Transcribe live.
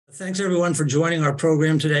Thanks, everyone, for joining our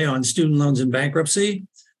program today on student loans and bankruptcy.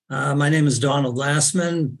 My name is Donald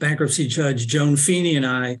Lastman. Bankruptcy Judge Joan Feeney and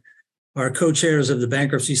I are co-chairs of the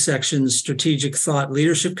Bankruptcy Section's Strategic Thought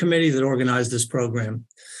Leadership Committee that organized this program.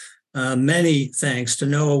 Many thanks to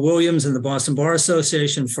Noah Williams and the Boston Bar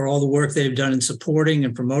Association for all the work they've done in supporting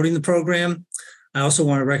and promoting the program. I also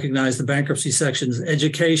want to recognize the Bankruptcy Section's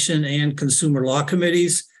Education and Consumer Law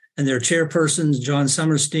Committees and their chairpersons, John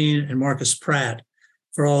Summerstein and Marcus Pratt,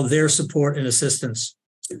 for all of their support and assistance.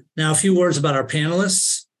 Now, a few words about our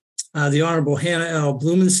panelists. The Honorable Hannah L.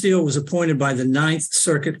 Blumensteel was appointed by the Ninth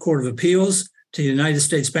Circuit Court of Appeals to the United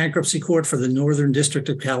States Bankruptcy Court for the Northern District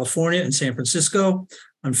of California in San Francisco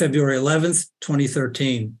on February 11th,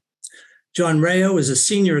 2013. John Rayo is a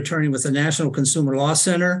senior attorney with the National Consumer Law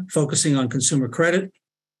Center, focusing on consumer credit,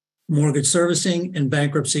 mortgage servicing, and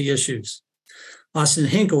bankruptcy issues. Austin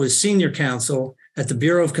Hinkle is senior counsel at the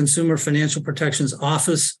Bureau of Consumer Financial Protection's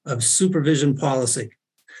Office of Supervision Policy.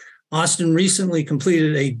 Austin recently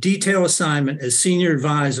completed a detailed assignment as senior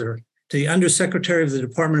advisor to the Undersecretary of the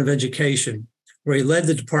Department of Education, where he led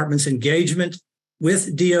the department's engagement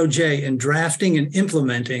with DOJ in drafting and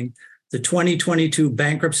implementing the 2022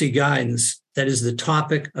 bankruptcy guidance that is the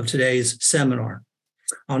topic of today's seminar.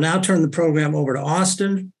 I'll now turn the program over to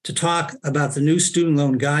Austin to talk about the new student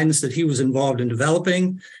loan guidance that he was involved in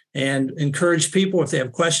developing, and encourage people, if they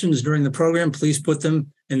have questions during the program, please put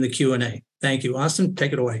them in the Q&A. Thank you. Austin,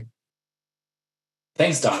 take it away.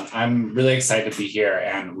 Thanks, Don. I'm really excited to be here,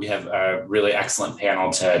 and we have a really excellent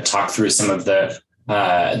panel to talk through some of the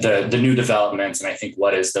new developments, and I think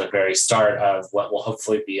what is the very start of what will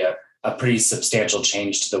hopefully be a pretty substantial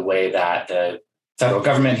change to the way that the federal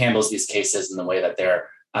government handles these cases and the way that they're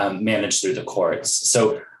managed through the courts.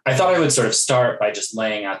 So I thought I would sort of start by just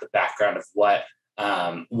laying out the background of what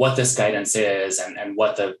this guidance is and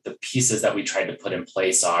what the pieces that we tried to put in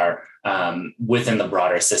place are within the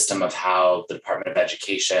broader system of how the Department of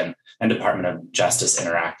Education and Department of Justice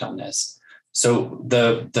interact on this. So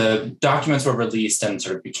the documents were released and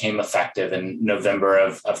sort of became effective in November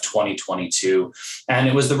of 2022. And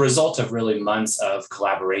it was the result of really months of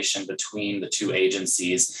collaboration between the two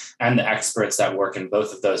agencies and the experts that work in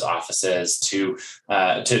both of those offices to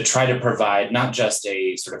try to provide not just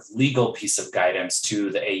a sort of legal piece of guidance to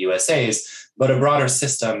the AUSAs, but a broader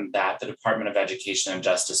system that the Department of Education and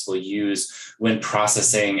Justice will use when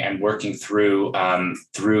processing and working through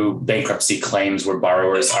bankruptcy claims where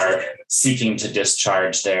borrowers are seeking to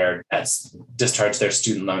discharge their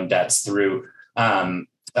student loan debts through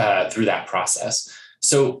that process.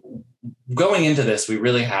 So going into this, we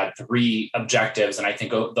really had three objectives, and I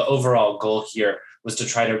think the overall goal here was to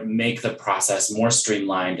try to make the process more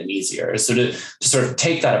streamlined and easier. So to sort of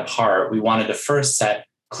take that apart, we wanted to first set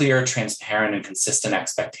clear, transparent, and consistent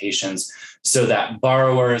expectations so that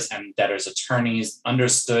borrowers and debtors' attorneys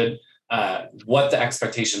understood what the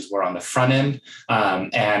expectations were on the front end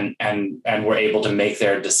and were able to make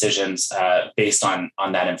their decisions based on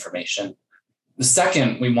that information. The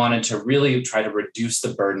second, we wanted to really try to reduce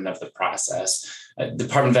the burden of the process.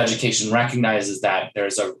 Department of Education recognizes that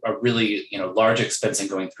there's a really large expense in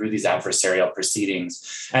going through these adversarial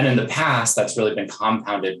proceedings. And in the past, that's really been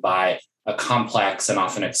compounded by a complex and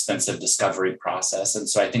often expensive discovery process. And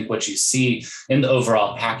so I think what you see in the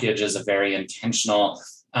overall package is a very intentional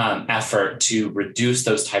effort to reduce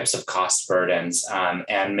those types of cost burdens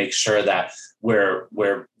and make sure that we're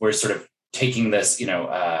sort of taking this, in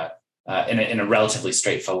a relatively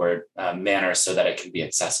straightforward manner so that it can be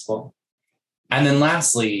accessible. And then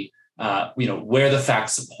lastly, where the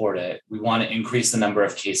facts support it, we want to increase the number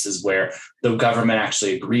of cases where the government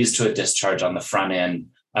actually agrees to a discharge on the front end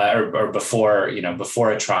or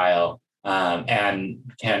before a trial and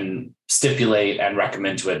can stipulate and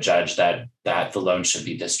recommend to a judge that the loan should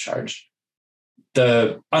be discharged.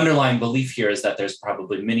 The underlying belief here is that there's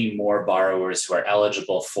probably many more borrowers who are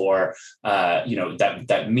eligible for,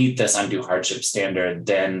 that meet this undue hardship standard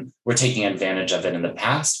than we're taking advantage of it in the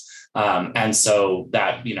past. And so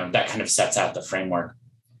that kind of sets out the framework.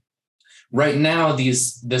 Right now,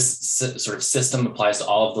 this sort of system applies to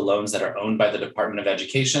all of the loans that are owned by the Department of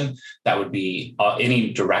Education. That would be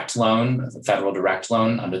any direct loan, federal direct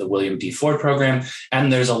loan under the William D. Ford program.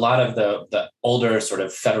 And there's a lot of the older sort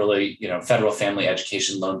of federal family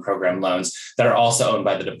education loan program loans that are also owned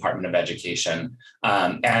by the Department of Education.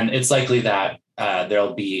 And it's likely that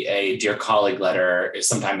there'll be a Dear Colleague letter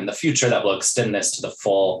sometime in the future that will extend this to the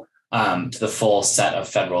full set of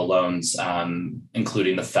federal loans,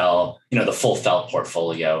 including the full FFEL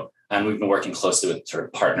portfolio. And we've been working closely with sort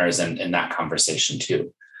of partners in that conversation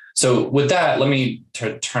too. So with that, let me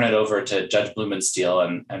turn it over to Judge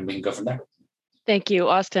Blumensteel and we can go from there. Thank you,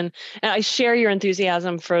 Austin. And I share your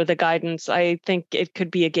enthusiasm for the guidance. I think it could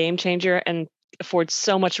be a game changer and affords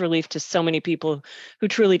so much relief to so many people who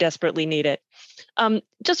truly desperately need it.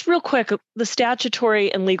 Just real quick, the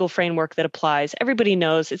statutory and legal framework that applies, everybody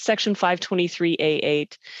knows it's Section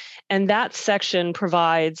 523A8. And that section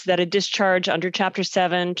provides that a discharge under Chapter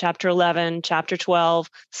 7, Chapter 11, Chapter 12,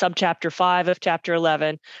 Subchapter 5 of Chapter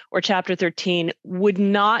 11, or Chapter 13 would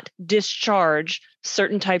not discharge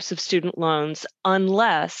certain types of student loans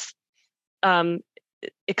unless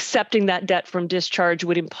accepting that debt from discharge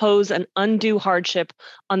would impose an undue hardship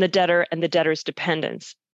on the debtor and the debtor's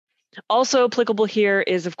dependents. Also applicable here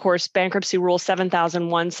is, of course, Bankruptcy Rule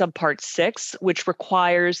 7001, Subpart 6, which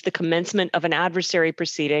requires the commencement of an adversary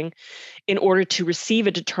proceeding in order to receive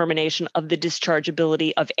a determination of the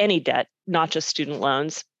dischargeability of any debt, not just student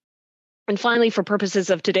loans. And finally, for purposes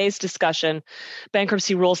of today's discussion,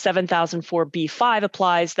 Bankruptcy Rule 7004B5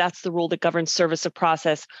 applies. That's the rule that governs service of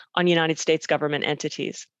process on United States government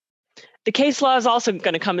entities. The case law is also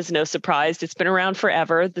going to come as no surprise. It's been around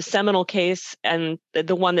forever. The seminal case and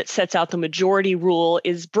the one that sets out the majority rule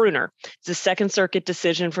is Bruner. It's a Second Circuit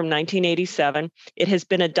decision from 1987. It has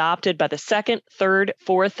been adopted by the 2nd, 3rd,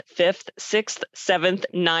 4th, 5th, 6th, 7th,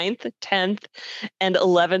 9th, 10th, and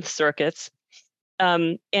 11th circuits.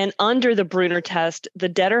 And under the Bruner test, the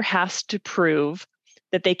debtor has to prove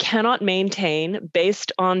that they cannot maintain,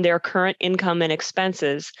 based on their current income and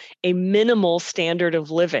expenses, a minimal standard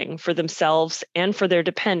of living for themselves and for their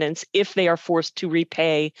dependents if they are forced to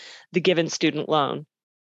repay the given student loan.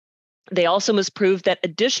 They also must prove that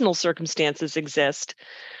additional circumstances exist,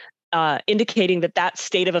 indicating that that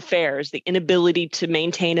state of affairs, the inability to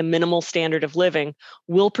maintain a minimal standard of living,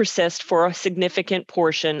 will persist for a significant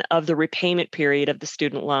portion of the repayment period of the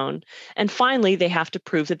student loan. And finally, they have to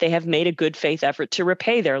prove that they have made a good faith effort to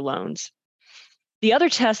repay their loans. The other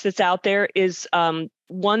test that's out there is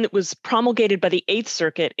one that was promulgated by the 8th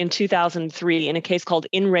Circuit in 2003 in a case called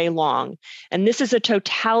In Re Long. And this is a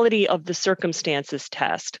totality of the circumstances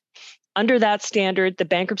test. Under that standard, the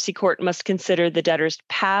bankruptcy court must consider the debtor's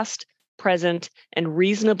past, present, and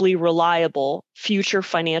reasonably reliable future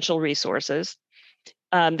financial resources.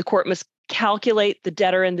 The court must calculate the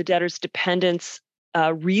debtor and the debtor's dependents'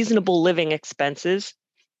 reasonable living expenses.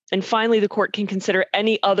 And finally, the court can consider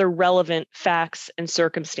any other relevant facts and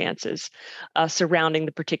circumstances surrounding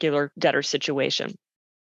the particular debtor situation.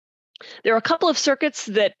 There are a couple of circuits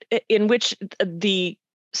in which the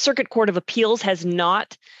Circuit Court of Appeals has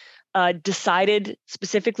not decided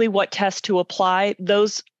specifically what test to apply.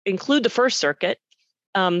 Those include the First Circuit,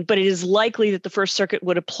 but it is likely that the First Circuit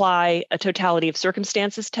would apply a totality of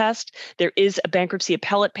circumstances test. There is a bankruptcy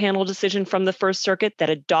appellate panel decision from the First Circuit that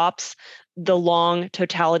adopts the long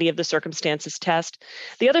totality of the circumstances test.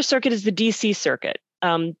 The other circuit is the DC Circuit,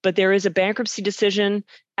 but there is a bankruptcy decision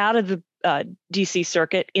out of the DC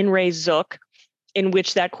Circuit, In Re Zook, in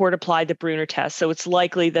which that court applied the Bruner test. So it's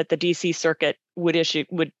likely that the DC Circuit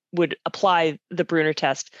would apply the Bruner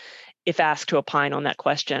test if asked to opine on that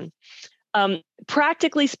question.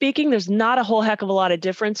 Practically speaking, there's not a whole heck of a lot of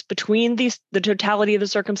difference between the totality of the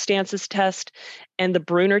circumstances test and the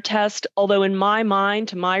Bruner test, although in my mind,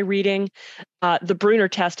 to my reading, the Bruner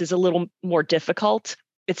test is a little more difficult.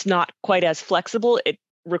 It's not quite as flexible. It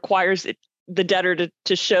requires the debtor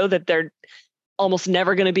to show that they're almost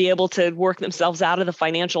never going to be able to work themselves out of the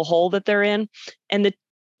financial hole that they're in. And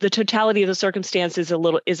the totality of the circumstances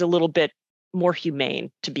is a little bit more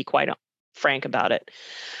humane, to be quite frank about it.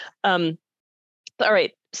 All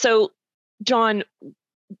right. So, John,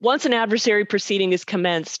 once an adversary proceeding is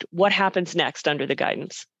commenced, what happens next under the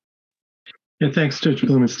guidance? Yeah, thanks, Judge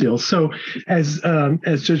Blumenstiel. So, as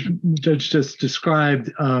Judge just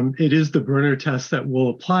described, it is the Bruner test that will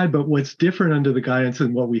apply. But what's different under the guidance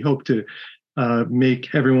and what we hope to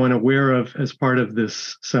make everyone aware of as part of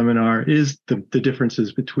this seminar is the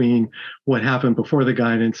differences between what happened before the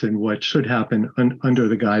guidance and what should happen under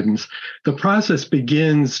the guidance. The process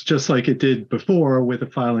begins just like it did before with the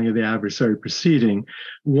filing of the adversary proceeding.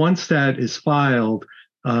 Once that is filed,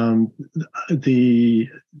 the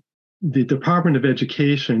Department of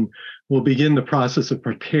Education will begin the process of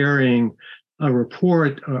preparing a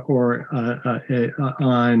report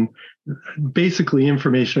on basically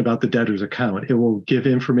information about the debtor's account. It will give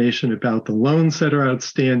information about the loans that are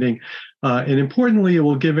outstanding. And importantly, it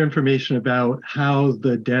will give information about how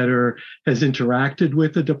the debtor has interacted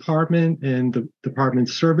with the department and the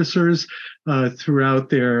department's servicers throughout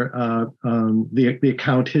the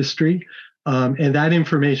account history. And that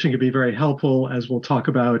information can be very helpful, as we'll talk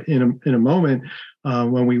about in a moment,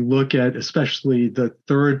 when we look at especially the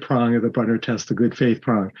third prong of the Brunner test, the good faith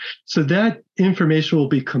prong. So that information will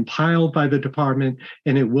be compiled by the department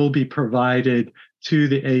and it will be provided to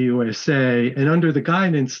the AUSA. And under the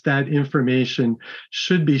guidance, that information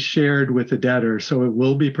should be shared with the debtor. So it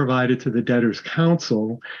will be provided to the debtor's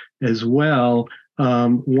counsel as well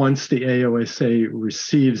once the AUSA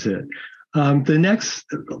receives it.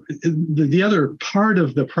 The other part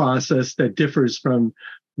of the process that differs from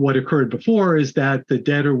what occurred before is that the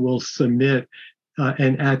debtor will submit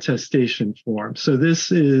an attestation form. So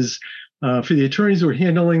this is for the attorneys who are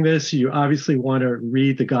handling this, you obviously want to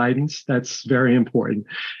read the guidance. That's very important.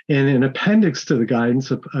 And an appendix to the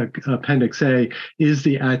guidance, Appendix A, is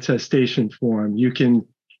the attestation form. You can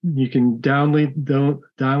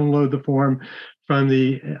download the form from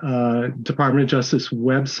the Department of Justice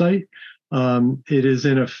website. It is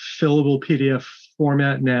in a fillable PDF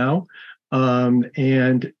format now.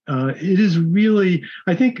 It is really,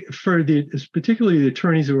 I think, particularly the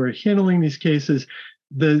attorneys who are handling these cases,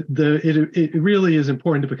 it really is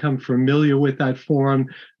important to become familiar with that form,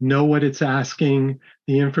 know what it's asking,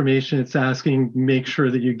 the information it's asking, make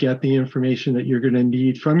sure that you get the information that you're going to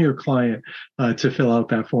need from your client to fill out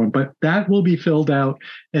that form. But that will be filled out,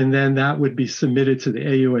 and then that would be submitted to the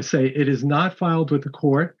AUSA. It is not filed with the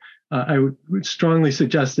court. I would strongly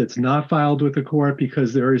suggest it's not filed with the court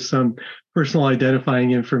because there is some personal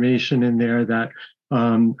identifying information in there that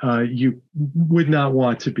you would not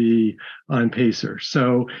want to be on PACER.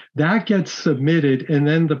 So that gets submitted, and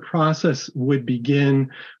then the process would begin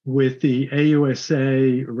with the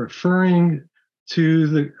AUSA referring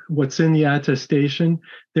to what's in the attestation.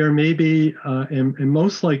 There may be, and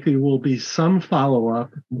most likely will be, some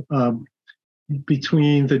follow-up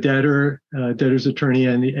between the debtor's attorney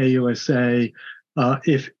and the AUSA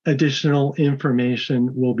if additional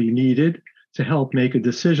information will be needed to help make a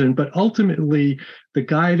decision. But ultimately, the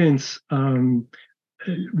guidance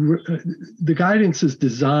is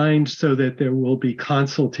designed so that there will be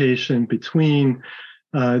consultation between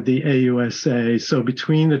the AUSA, so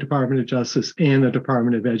between the Department of Justice and the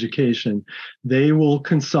Department of Education. They will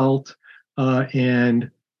consult and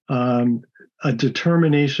a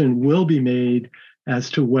determination will be made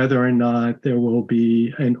as to whether or not there will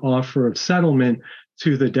be an offer of settlement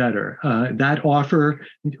to the debtor. That offer,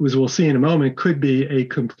 as we'll see in a moment, could be a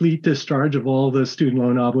complete discharge of all the student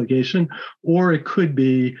loan obligation, or it could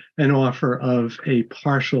be an offer of a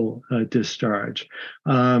partial discharge.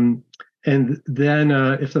 And then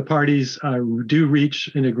if the parties do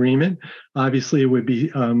reach an agreement, obviously it would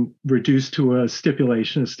be reduced to a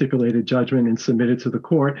stipulated judgment and submitted to the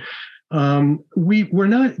court. We're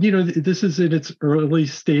not, this is in its early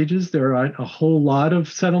stages. There aren't a whole lot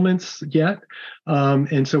of settlements yet.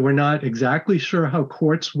 And so we're not exactly sure how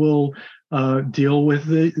courts will deal with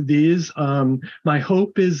these. My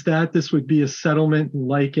hope is that this would be a settlement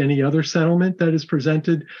like any other settlement that is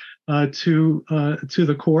presented to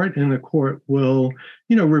the court, and the court will,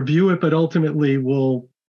 review it, but ultimately will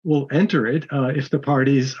enter it if the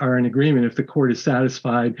parties are in agreement, if the court is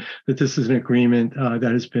satisfied that this is an agreement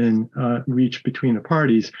that has been reached between the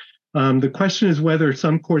parties. The question is whether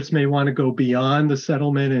some courts may want to go beyond the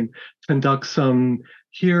settlement and conduct some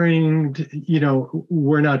hearing.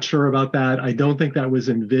 We're not sure about that. I don't think that was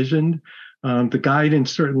envisioned. The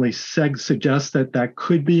guidance certainly suggests that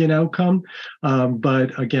could be an outcome.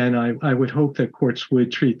 But again, I would hope that courts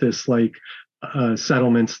would treat this like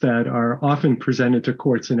settlements that are often presented to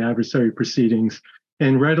courts in adversary proceedings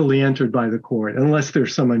and readily entered by the court, unless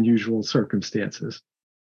there's some unusual circumstances.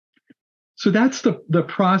 So that's the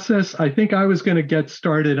process. I think I was going to get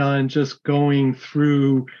started on just going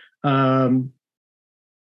through I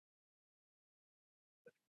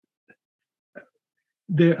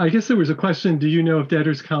guess there was a question, do you know if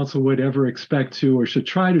debtors' counsel would ever expect to or should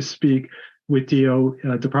try to speak with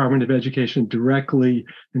Department of Education directly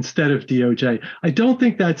instead of DOJ? I don't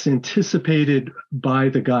think that's anticipated by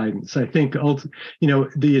the guidance. I think the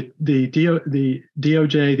DOJ, the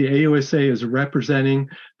AUSA is representing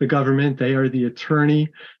the government. They are the attorney.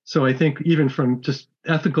 So I think even from just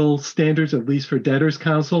ethical standards, at least for debtors'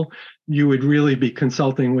 counsel, you would really be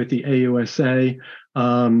consulting with the AUSA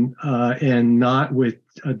and not with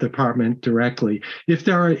a department directly. If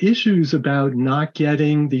there are issues about not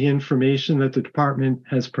getting the information that the department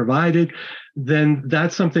has provided, then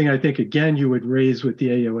that's something I think, again, you would raise with the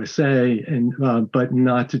AUSA, and but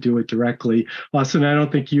not to do it directly. Austin, I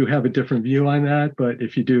don't think you have a different view on that, but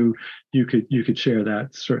if you do, you could share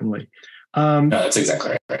that, certainly. No, that's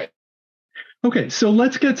exactly right. Okay, so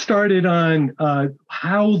let's get started on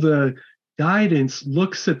how the guidance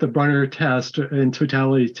looks at the Brunner test and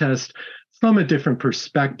totality test from a different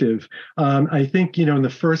perspective. I think, in the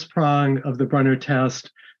first prong of the Brunner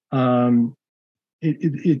test,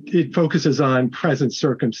 it focuses on present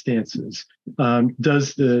circumstances. Can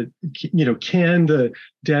the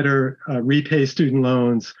debtor repay student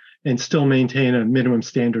loans and still maintain a minimum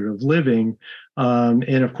standard of living?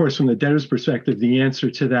 And of course, from the debtor's perspective, the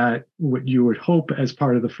answer to that, what you would hope as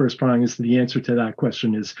part of the first prong, is the answer to that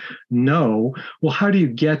question is no. Well, how do you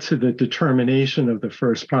get to the determination of the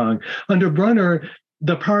first prong? Under Brunner,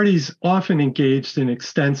 the parties often engaged in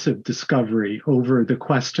extensive discovery over the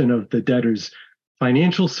question of the debtor's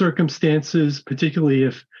financial circumstances, particularly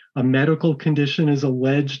if a medical condition is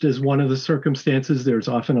alleged as one of the circumstances. There's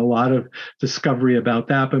often a lot of discovery about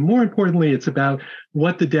that. But more importantly, it's about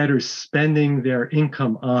what the debtor's spending their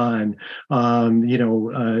income on,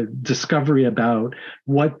 discovery about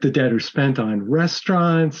what the debtor spent on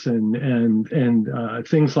restaurants and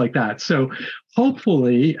things like that. So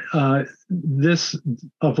hopefully, this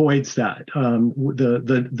avoids that.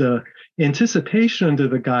 The anticipation under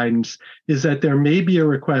the guidance is that there may be a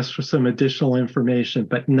request for some additional information,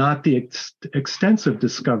 but not the extensive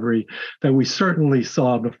discovery that we certainly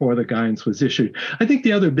saw before the guidance was issued. I think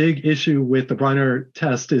the other big issue with the Brunner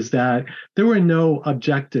test is that there were no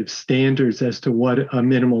objective standards as to what a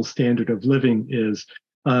minimal standard of living is.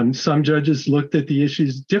 Some judges looked at the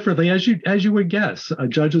issues differently, as you would guess.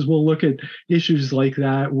 Judges will look at issues like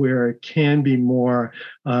that where it can be more,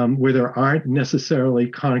 where there aren't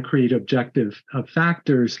necessarily concrete objective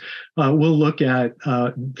factors. We'll look at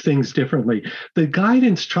things differently. The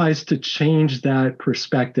guidance tries to change that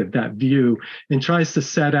perspective, that view, and tries to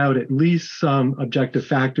set out at least some objective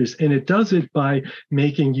factors. And it does it by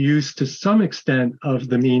making use to some extent of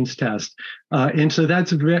the means test. And so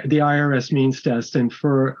that's the IRS means test. And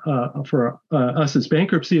for us as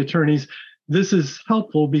bankruptcy attorneys, this is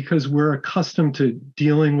helpful because we're accustomed to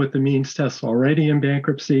dealing with the means test already in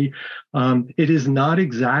bankruptcy. It is not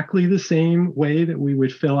exactly the same way that we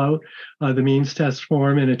would fill out the means test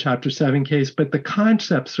form in a Chapter 7 case, but the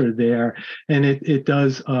concepts are there, and it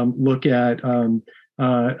does look at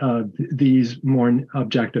these more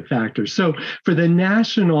objective factors. So for the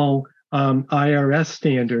national IRS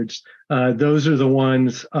standards, those are the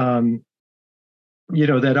ones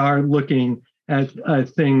that are looking at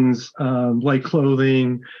things like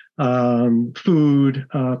clothing, food,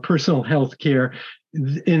 personal health care.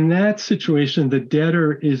 In that situation, the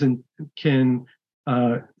debtor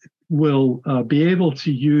will be able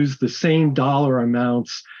to use the same dollar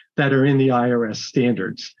amounts that are in the IRS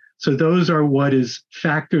standards. So those are what is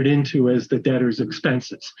factored into as the debtor's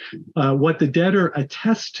expenses. What the debtor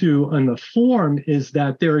attests to on the form is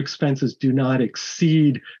that their expenses do not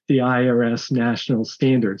exceed the IRS national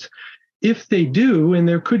standards. If they do, and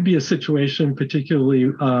there could be a situation,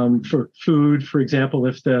 particularly for food, for example,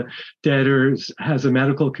 if the debtor has a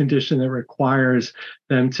medical condition that requires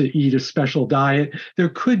them to eat a special diet, there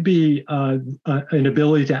could be an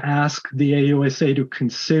ability to ask the AUSA to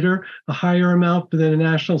consider a higher amount than a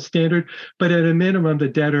national standard. But at a minimum, the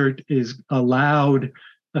debtor is allowed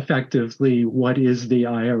effectively what is the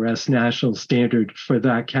IRS national standard for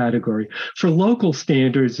that category. For local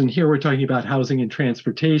standards, and here we're talking about housing and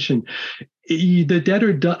transportation, the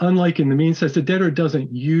debtor, unlike in the means test, the debtor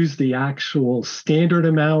doesn't use the actual standard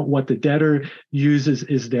amount. What the debtor uses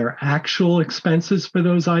is their actual expenses for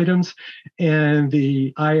those items. And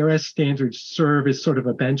the IRS standards serve as sort of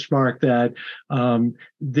a benchmark that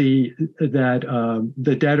the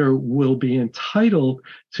debtor will be entitled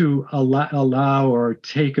to allow or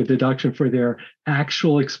take a deduction for their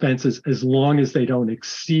actual expenses as long as they don't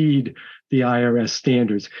exceed the IRS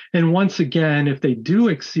standards. And once again, if they do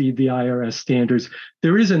exceed the IRS standards,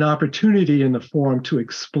 there is an opportunity in the form to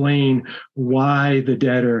explain why the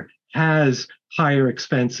debtor has higher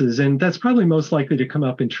expenses. And that's probably most likely to come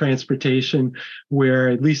up in transportation, where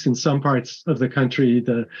at least in some parts of the country,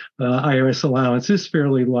 the IRS allowance is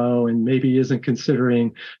fairly low and maybe isn't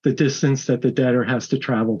considering the distance that the debtor has to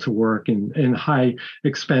travel to work and high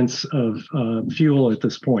expense of fuel at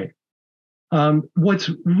this point. What's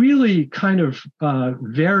really kind of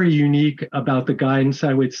very unique about the guidance,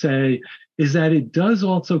 I would say, is that it does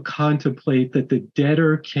also contemplate that the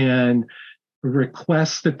debtor can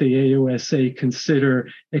request that the AUSA consider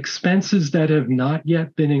expenses that have not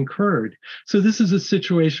yet been incurred. So this is a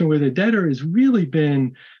situation where the debtor has really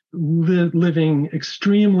been living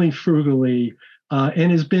extremely frugally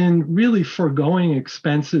and has been really foregoing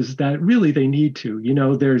expenses that really they need to.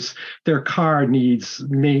 Their car needs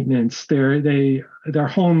maintenance. They their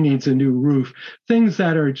home needs a new roof, things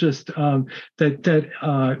that are just there's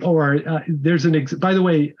by the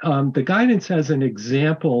way, the guidance has an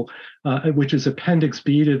example, which is Appendix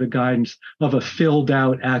B to the guidance, of a filled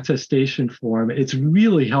out attestation form. It's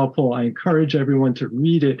really helpful. I encourage everyone to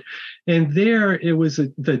read it. And there it was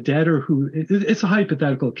the debtor who, it's a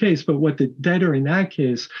hypothetical case, but what the debtor in that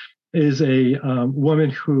case is a woman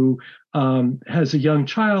who has a young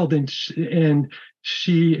child, and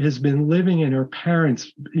she has been living in her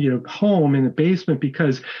parents' home in the basement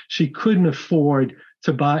because she couldn't afford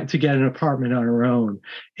to get an apartment on her own.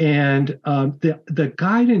 And the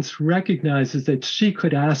guidance recognizes that she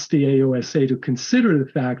could ask the AUSA to consider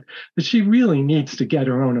the fact that she really needs to get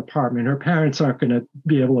her own apartment. Her parents aren't going to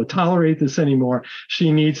be able to tolerate this anymore.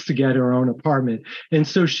 She needs to get her own apartment. And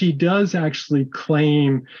so she does actually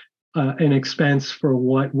claim an expense for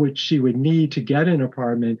which she would need to get an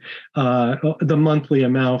apartment, the monthly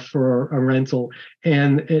amount for a rental.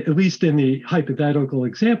 And at least in the hypothetical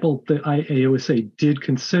example, the AUSA did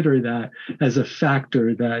consider that as a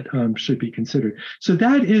factor that should be considered. So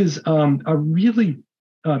that is a really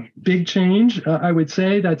big change, I would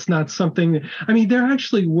say. That's not something, there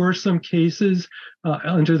actually were some cases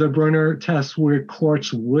under the Brunner test where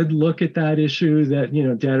courts would look at that issue, that,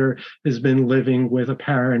 debtor has been living with a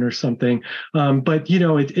parent or something. But,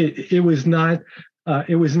 it was not,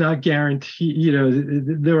 it was not guaranteed.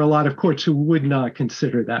 There are a lot of courts who would not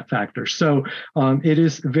consider that factor. So it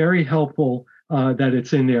is very helpful that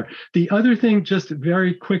it's in there. The other thing, just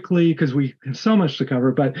very quickly, because we have so much to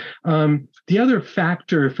cover, but the other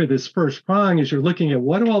factor for this first prong is you're looking at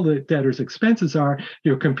what all the debtor's expenses are,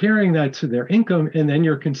 you're comparing that to their income, and then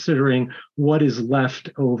you're considering what is left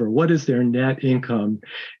over, what is their net income.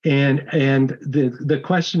 And the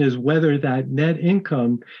question is whether that net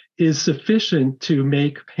income is sufficient to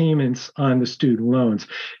make payments on the student loans.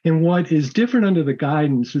 And what is different under the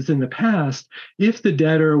guidance is in the past, if the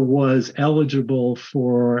debtor was eligible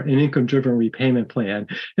for an income-driven repayment plan,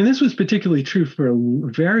 and this was particularly true for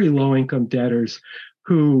very low-income debtors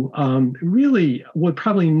who really would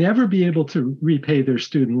probably never be able to repay their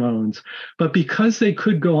student loans, but because they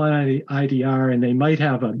could go on IDR and they might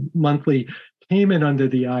have a monthly payment under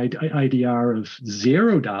the IDR of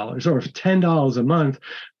 $0 or $10 a month,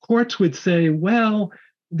 courts would say, well,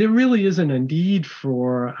 there really isn't a need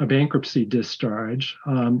for a bankruptcy discharge.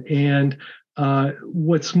 And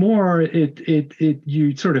what's more,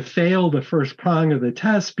 you sort of fail the first prong of the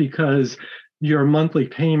test because your monthly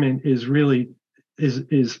payment is really is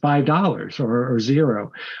 $5 or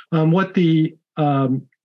zero. What the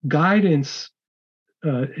guidance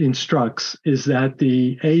instructs is that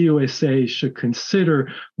the AUSA should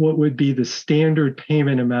consider what would be the standard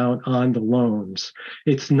payment amount on the loans.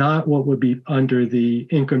 It's not what would be under the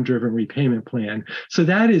income-driven repayment plan. So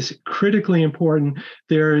that is critically important.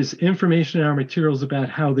 There is information in our materials about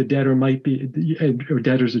how the debtor might be, or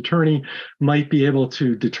debtor's attorney might be able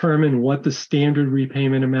to determine what the standard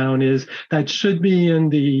repayment amount is. That should be in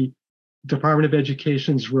the Department of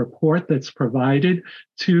Education's report that's provided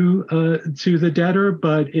to the debtor.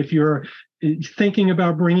 But if you're thinking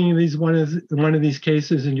about bringing one of these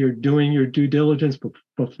cases and you're doing your due diligence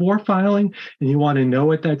before filing and you want to know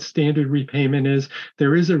what that standard repayment is,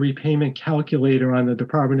 there is a repayment calculator on the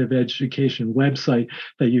Department of Education website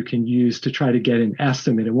that you can use to try to get an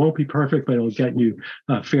estimate. It won't be perfect, but it'll get you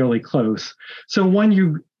fairly close. So when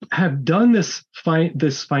you have done this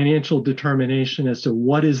financial determination as to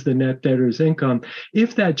what is the net debtor's income,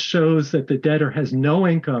 if that shows that the debtor has no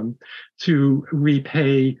income to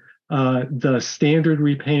repay the standard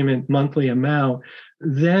repayment monthly amount,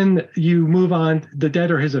 then you move on. The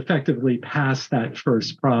debtor has effectively passed that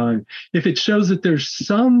first prong. If it shows that there's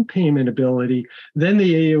some payment ability, then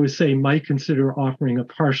the AUSA might consider offering a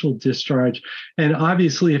partial discharge. And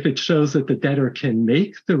obviously, if it shows that the debtor can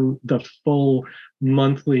make the full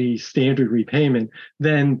monthly standard repayment,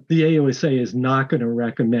 then the AUSA is not going to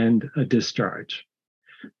recommend a discharge.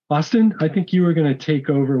 Austin, I think you were going to take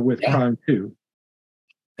over with prong 2.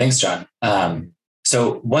 Thanks, John.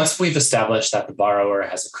 So once we've established that the borrower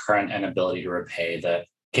has a current inability to repay, the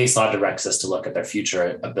case law directs us to look at their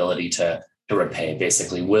future ability to repay.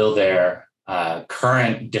 Basically, will their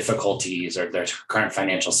current difficulties or their current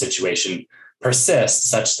financial situation persist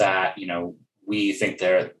such that we think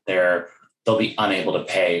they'll be unable to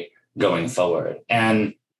pay going forward?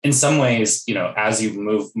 And in some ways, as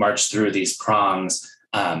you march through these prongs,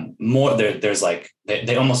 there's like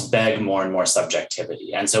they almost beg more and more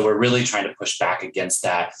subjectivity. And so we're really trying to push back against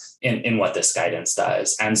that in what this guidance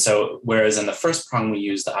does. And so whereas in the first prong, we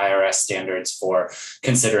use the IRS standards for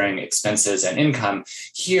considering expenses and income,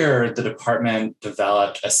 here the department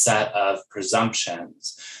developed a set of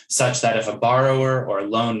presumptions such that if a borrower or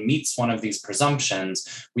loan meets one of these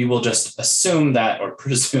presumptions, we will just assume that or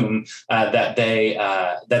presume that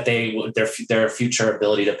their future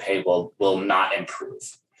ability to pay will not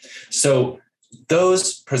improve. So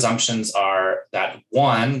those presumptions are that,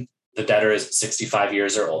 one, the debtor is 65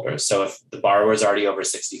 years or older. So if the borrower is already over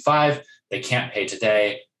 65, they can't pay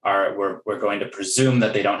today. We're going to presume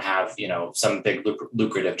that they don't have, some big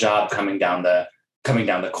lucrative job coming down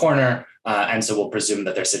the corner, and so we'll presume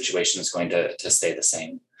that their situation is going to stay the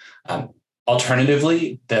same.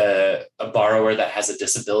 Alternatively, a borrower that has a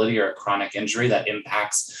disability or a chronic injury that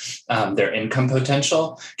impacts their income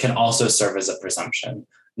potential can also serve as a presumption.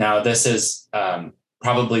 Now, this is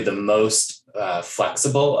probably the most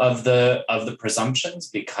flexible of the presumptions,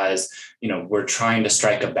 because we're trying to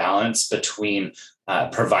strike a balance between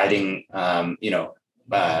providing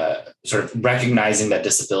sort of recognizing that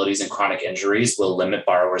disabilities and chronic injuries will limit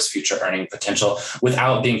borrowers' future earning potential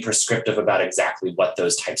without being prescriptive about exactly what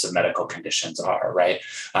those types of medical conditions are, right?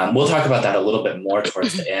 We'll talk about that a little bit more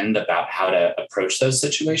towards the end about how to approach those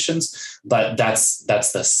situations, but that's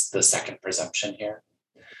the second presumption here.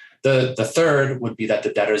 The third would be that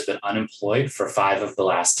the debtor has been unemployed for 5 of the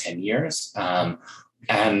last 10 years. And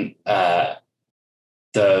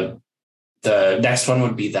the next one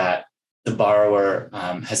would be that the borrower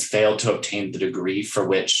has failed to obtain the degree for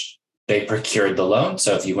which they procured the loan.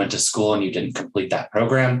 So if you went to school and you didn't complete that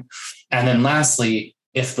program. And then lastly,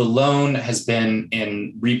 if the loan has been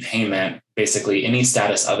in repayment, basically any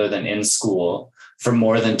status other than in school, for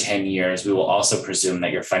more than 10 years, we will also presume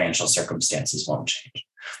that your financial circumstances won't change.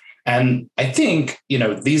 And I think,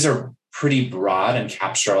 these are pretty broad and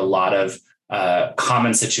capture a lot of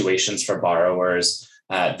common situations for borrowers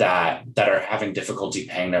that are having difficulty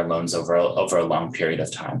paying their loans over a long period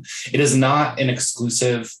of time. It is not an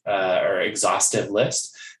exclusive or exhaustive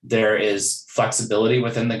list. There is flexibility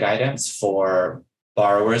within the guidance for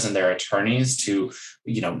borrowers and their attorneys to,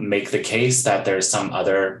 make the case that there's some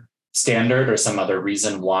other standard or some other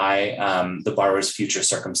reason why the borrower's future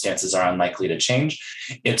circumstances are unlikely to change.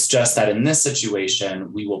 It's just that in this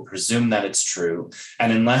situation, we will presume that it's true.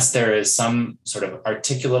 And unless there is some sort of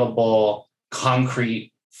articulatable,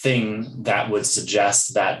 concrete thing that would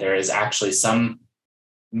suggest that there is actually some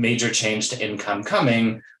major change to income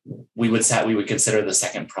coming, we would consider the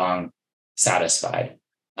second prong satisfied.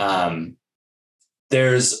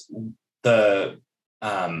 There's the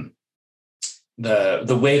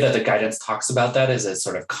way that the guidance talks about that is as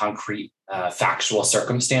sort of concrete factual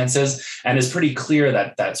circumstances, and is pretty clear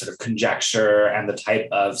that sort of conjecture and the type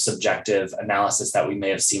of subjective analysis that we may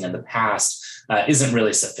have seen in the past isn't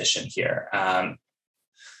really sufficient here.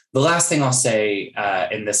 The last thing I'll say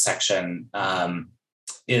in this section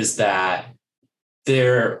is that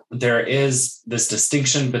there is this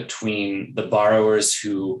distinction between the borrowers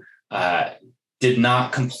who did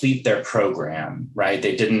not complete their program, right?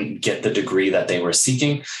 They didn't get the degree that they were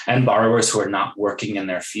seeking, and borrowers who are not working in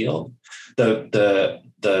their field.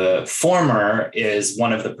 The former is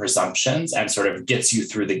one of the presumptions and sort of gets you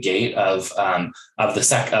through the gate of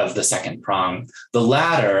the second prong. The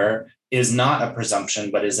latter is not a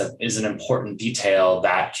presumption, but is an important detail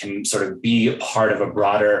that can sort of be part of a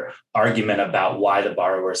broader argument about why the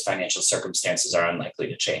borrower's financial circumstances are unlikely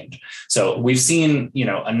to change. So we've seen,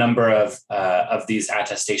 a number of these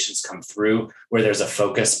attestations come through where there's a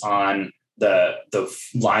focus on the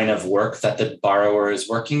line of work that the borrower is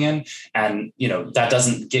working in. And, that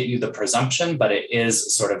doesn't get you the presumption, but it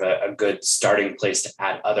is sort of a good starting place to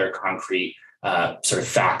add other concrete sort of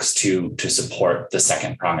facts to support the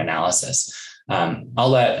second prong analysis. I'll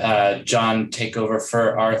let John take over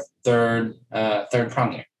for our third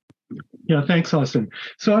prong here. Yeah, thanks, Austin.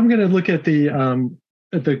 So I'm going to look at the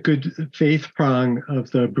good faith prong of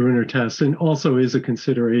the Brunner test, and also is a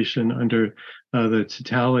consideration under the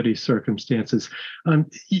totality circumstances.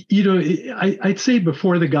 I'd say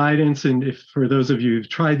before the guidance, and if for those of you who've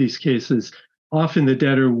tried these cases, often the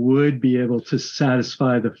debtor would be able to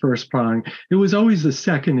satisfy the first prong. It was always the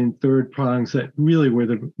second and third prongs that really were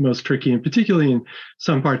the most tricky, and particularly in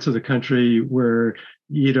some parts of the country where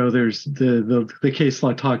there's the case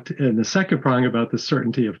law talked in the second prong about the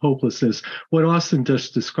certainty of hopelessness. What Austin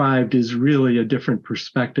just described is really a different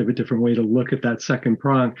perspective, a different way to look at that second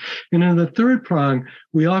prong. And in the third prong,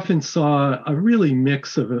 we often saw a really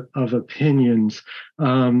mix of opinions.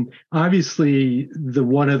 Obviously,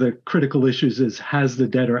 one of the critical issues is, has the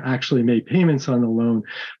debtor actually made payments on the loan?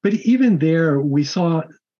 But even there, we saw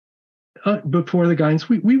before the guidance,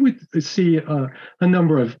 we would see a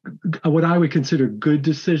number of what I would consider good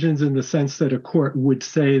decisions, in the sense that a court would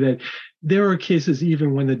say that there are cases,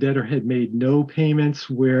 even when the debtor had made no payments,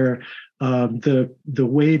 where the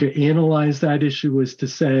way to analyze that issue was to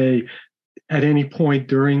say, at any point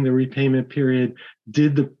during the repayment period,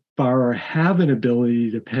 did the borrower have an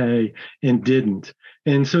ability to pay and didn't?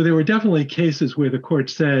 And so there were definitely cases where the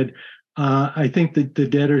court said, I think that the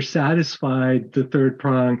debtor satisfied the third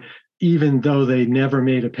prong, even though they never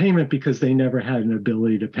made a payment, because they never had an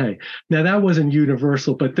ability to pay. Now, that wasn't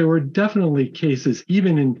universal, but there were definitely cases,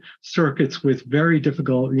 even in circuits with very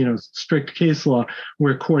difficult, strict case law,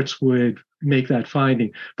 where courts would make that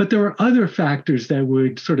finding. But there were other factors that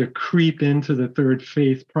would sort of creep into the third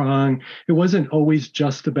faith prong. It wasn't always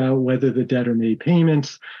just about whether the debtor made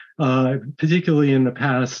payments. Particularly in the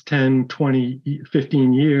past 10, 20,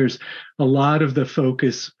 15 years, a lot of the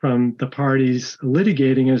focus from the parties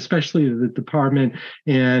litigating, and especially the department,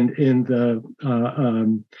 and in the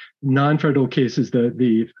non-federal cases,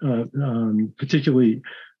 particularly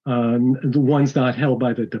the ones not held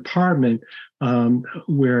by the department,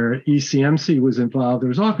 where ECMC was involved, there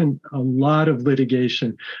was often a lot of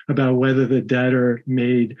litigation about whether the debtor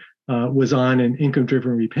was on an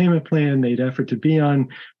income-driven repayment plan, made effort to be on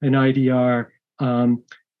an IDR. And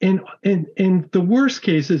the worst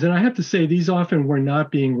cases, and I have to say, these often were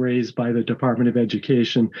not being raised by the Department of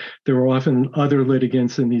Education. There were often other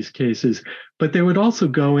litigants in these cases, but they would also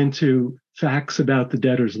go into facts about the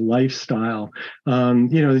debtor's lifestyle.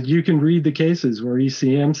 You can read the cases where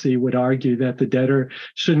ECMC would argue that the debtor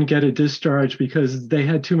shouldn't get a discharge because they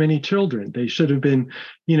had too many children. They should have been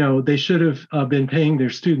paying their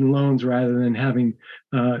student loans rather than having,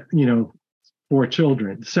 4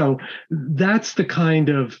 children. So that's the kind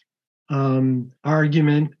of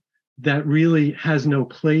argument that really has no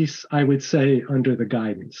place, I would say, under the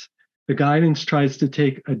guidance. The guidance tries to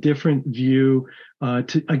take a different view,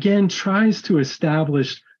 tries to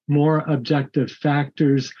establish more objective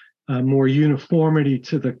factors, more uniformity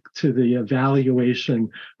to the evaluation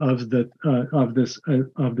of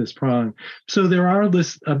this prong. So there are a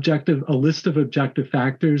list of objective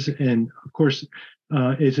factors, and of course,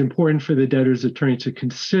 it's important for the debtor's attorney to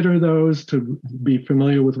consider those, to be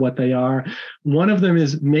familiar with what they are. One of them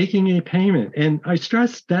is making a payment. And I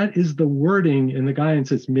stress that is the wording in the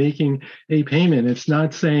guidance. It's making a payment. It's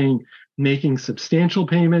not saying making substantial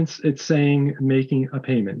payments. It's saying making a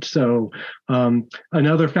payment. So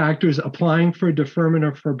another factor is applying for a deferment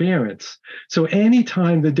or forbearance. So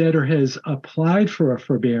anytime the debtor has applied for a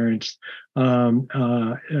forbearance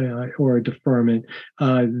or a deferment,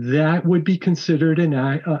 that would be considered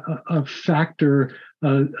a factor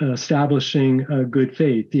establishing good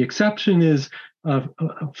faith. The exception is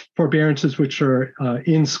forbearances which are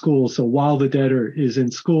in school. So while the debtor is in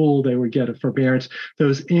school, they would get a forbearance.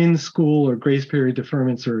 Those in school or grace period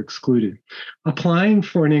deferments are excluded. Applying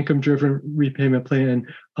for an income-driven repayment plan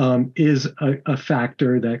is a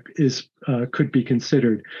factor that could be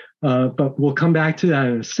considered. But we'll come back to that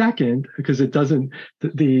in a second, because it doesn't.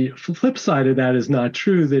 The flip side of that is not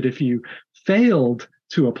true, that if you failed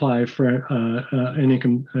to apply for an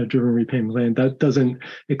income-driven repayment plan, that doesn't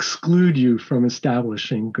exclude you from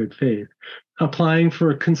establishing good faith. Applying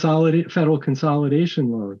for a federal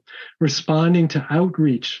consolidation loan, responding to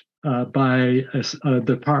outreach by a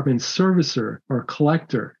department servicer or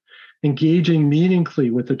collector, engaging meaningfully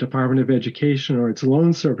with the Department of Education or its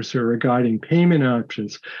loan servicer regarding payment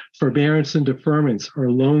options, forbearance and deferments,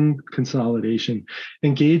 or loan consolidation,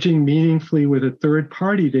 engaging meaningfully with a third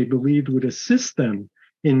party they believed would assist them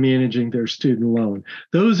in managing their student loan.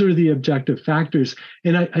 Those are the objective factors.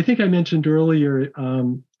 And I think I mentioned earlier,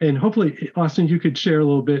 and hopefully, Austin, you could share a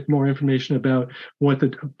little bit more information about what the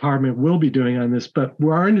department will be doing on this. But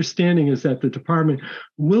our understanding is that the department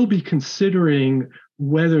will be considering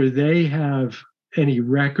whether they have any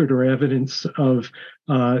record or evidence of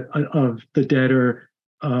the debtor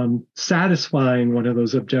satisfying one of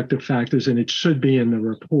those objective factors, and it should be in the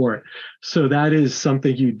report. So that is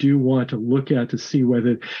something you do want to look at to see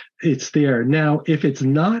whether it's there. Now, if it's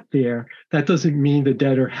not there, that doesn't mean the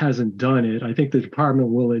debtor hasn't done it. I think the department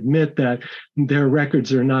will admit that their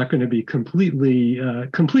records are not going to be completely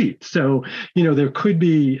complete. So, there could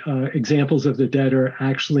be examples of the debtor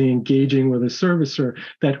actually engaging with a servicer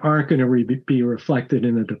that aren't going to be reflected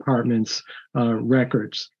in the department's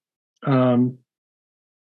records.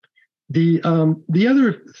 The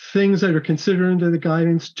other things that are considered under the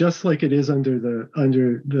guidance, just like it is under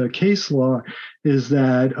the case law, is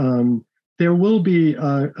that there will be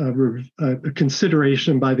a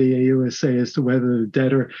consideration by the AUSA as to whether the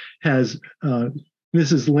debtor has.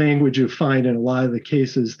 This is language you find in a lot of the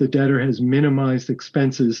cases. The debtor has minimized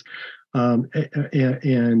expenses and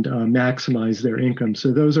maximized their income.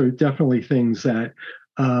 So those are definitely things that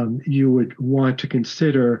you would want to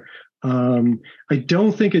consider. I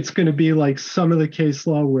don't think it's going to be like some of the case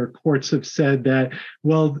law where courts have said that,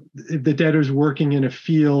 well, if the debtor's working in a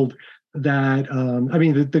field that,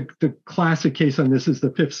 the classic case on this is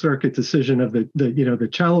the Fifth Circuit decision of the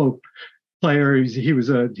cello player. He was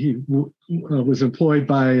employed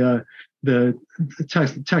by the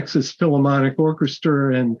Texas Philharmonic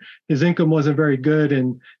Orchestra, and his income wasn't very good.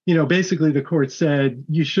 And, basically the court said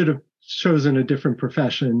you should have chosen a different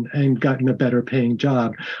profession and gotten a better paying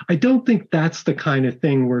job. I don't think that's the kind of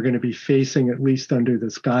thing we're going to be facing, at least under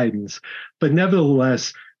this guidance. But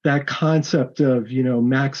nevertheless, that concept of,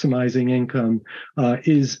 maximizing income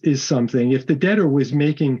is something. If the debtor was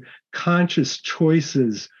making conscious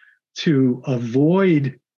choices to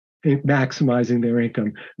avoid maximizing their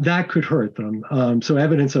income, that could hurt them. So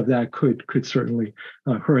evidence of that could certainly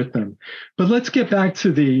hurt them. But let's get back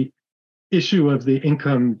to the issue of the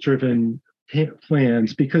income-driven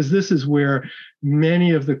plans, because this is where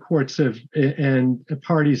many of the courts have and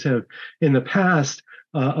parties have in the past,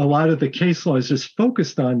 a lot of the case law is just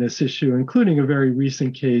focused on this issue, including a very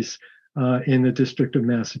recent case in the District of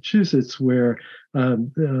Massachusetts, where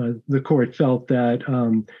the court felt that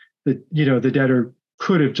the debtor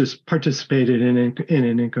could have just participated in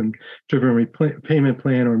an income-driven payment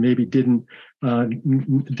plan, or maybe didn't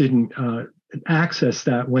access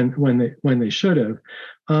that when they should have.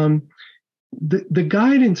 The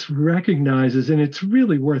guidance recognizes, and it's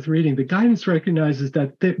really worth reading, the guidance recognizes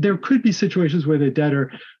that there could be situations where the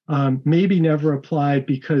debtor maybe never applied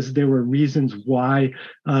because there were reasons why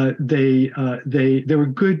there were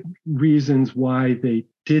good reasons why they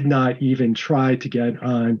did not even try to get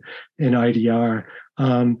on an IDR,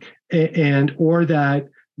 or that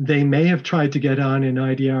they may have tried to get on an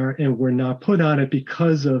IDR and were not put on it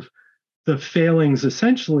because of the failings,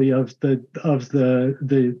 essentially, of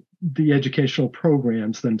the educational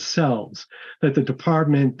programs themselves. That the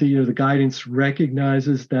department, the guidance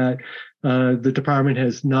recognizes that the department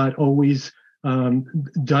has not always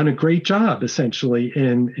done a great job, essentially,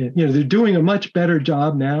 and they're doing a much better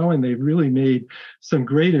job now, and they've really made some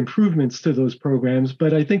great improvements to those programs.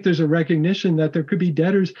 But I think there's a recognition that there could be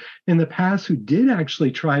debtors in the past who did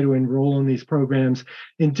actually try to enroll in these programs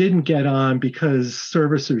and didn't get on because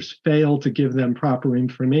servicers failed to give them proper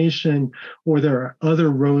information, or there are other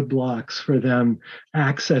roadblocks for them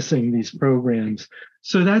accessing these programs.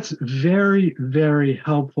 So that's very, very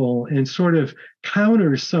helpful and sort of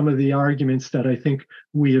counters some of the arguments that I think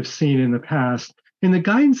we have seen in the past. And the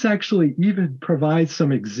guidance actually even provides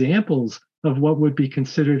some examples of what would be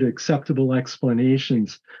considered acceptable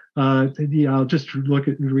explanations. I'll just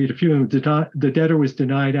read a few of them. The debtor was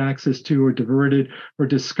denied access to, or diverted, or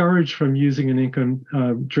discouraged from using an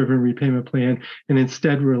income-driven repayment plan, and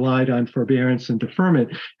instead relied on forbearance and deferment.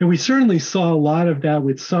 And we certainly saw a lot of that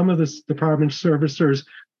with some of the department servicers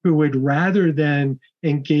who would, rather than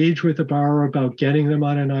engage with the borrower about getting them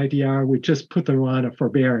on an IDR, would just put them on a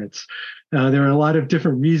forbearance. There are a lot of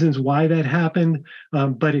different reasons why that happened,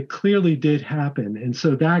 but it clearly did happen. And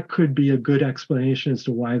so that could be a good explanation as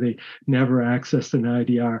to why they never accessed an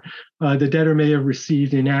IDR. The debtor may have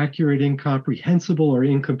received inaccurate, incomprehensible, or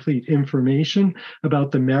incomplete information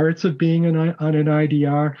about the merits of being on an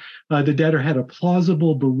IDR. The debtor had a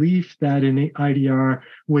plausible belief that an IDR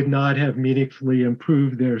would not have meaningfully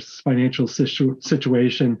improved their financial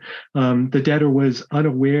situation. The debtor was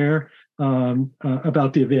unaware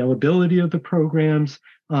about the availability of the programs.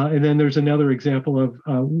 And then there's another example of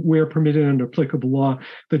where permitted under applicable law,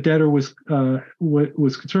 the debtor was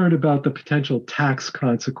concerned about the potential tax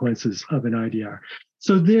consequences of an IDR.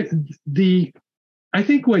 So I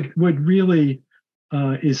think what really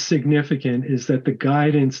is significant is that the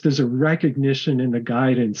guidance, there's a recognition in the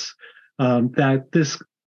guidance that this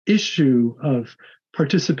issue of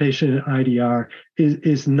participation in IDR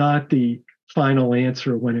is not the final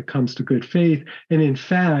answer when it comes to good faith. And in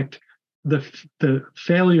fact, the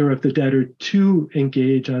failure of the debtor to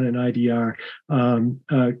engage on an IDR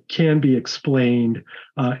can be explained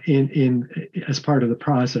in as part of the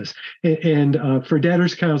process. And for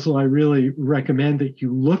debtors counsel, I really recommend that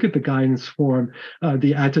you look at the guidance form,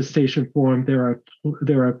 the attestation form. There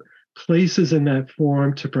are places in that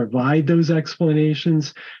form to provide those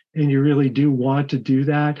explanations, and you really do want to do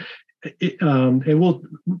that. And we'll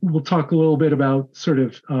talk a little bit about sort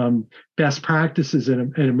of best practices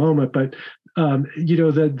in a moment, but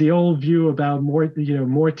the old view about more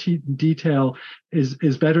detail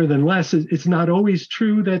is better than less. It's not always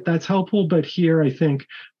true that that's helpful, but here I think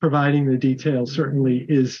providing the detail certainly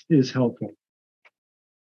is helpful.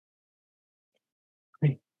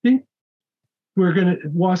 I think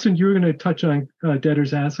Wasson, you were gonna touch on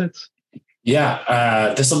debtors' assets.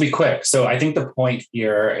 Yeah, this will be quick. So I think the point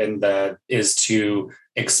here is to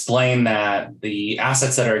explain that the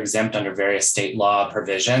assets that are exempt under various state law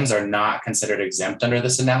provisions are not considered exempt under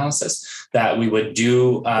this analysis. That we would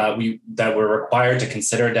do, that we're required to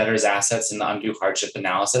consider debtors' assets in the undue hardship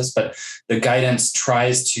analysis, but the guidance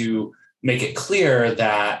tries to make it clear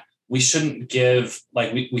that we shouldn't give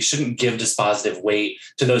dispositive weight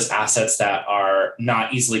to those assets that are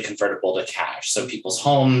not easily convertible to cash. So people's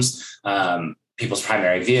homes, people's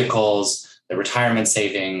primary vehicles, their retirement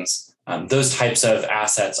savings, those types of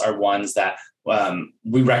assets are ones that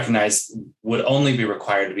we recognize would only be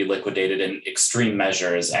required to be liquidated in extreme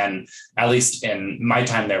measures. And at least in my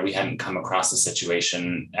time there, we hadn't come across a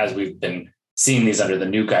situation, as we've been seeing these under the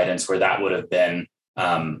new guidance, where that would have been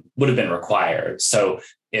required. So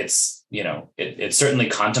it's certainly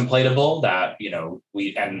contemplatable that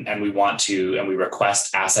we want to, and we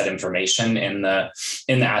request asset information in the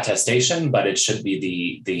attestation, but it should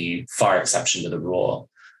be the far exception to the rule.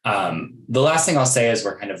 The last thing I'll say is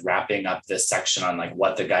we're kind of wrapping up this section on like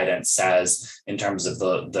what the guidance says in terms of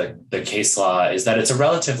the case law, is that it's a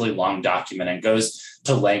relatively long document and goes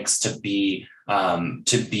to lengths to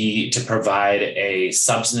provide a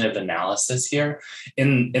substantive analysis here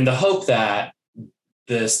in the hope that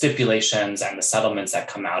the stipulations and the settlements that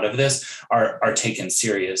come out of this are taken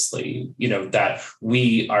seriously. That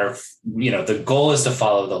we are, the goal is to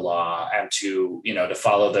follow the law and to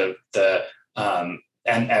follow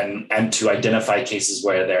and to identify cases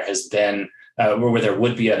where there has been where there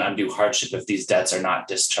would be an undue hardship if these debts are not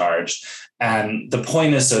discharged. And the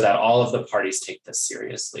point is so that all of the parties take this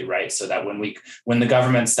seriously, right? So that when the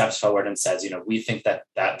government steps forward and says, we think that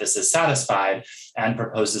this is satisfied and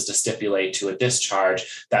proposes to stipulate to a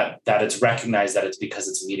discharge, that it's recognized that it's because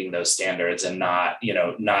it's meeting those standards and not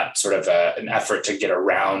sort of an effort to get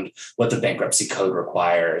around what the bankruptcy code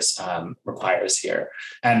requires here.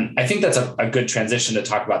 And I think that's a good transition to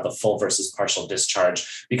talk about the full versus partial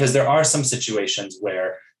discharge, because there are some situations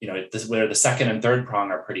where where the second and third prong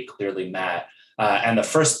are pretty clearly met. And the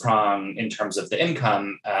first prong, in terms of the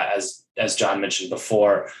income, as John mentioned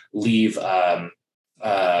before,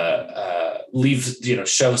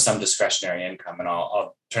 show some discretionary income. And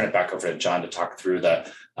I'll turn it back over to John to talk through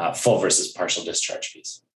the full versus partial discharge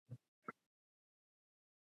piece.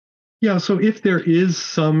 Yeah, so if there is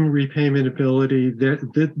some repayment ability,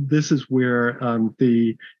 this is where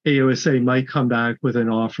the AOSA might come back with an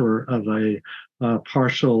offer of a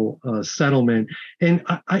partial settlement. And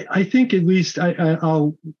I think at least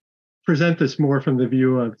I'll present this more from the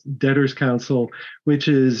view of debtors counsel, which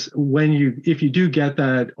is if you do get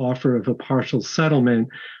that offer of a partial settlement,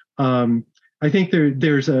 I think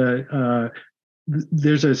there's a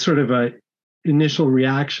sort of a initial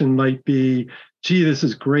reaction might be, gee, this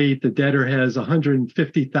is great. The debtor has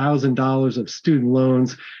 $150,000 of student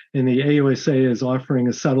loans, and the AOSA is offering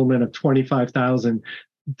a settlement of $25,000.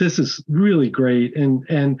 This is really great.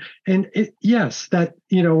 Yes, that,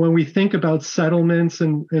 when we think about settlements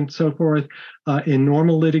and so forth in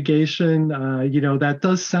normal litigation, that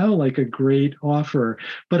does sound like a great offer.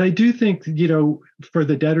 But I do think, for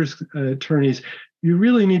the debtors' attorneys, you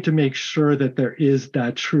really need to make sure that there is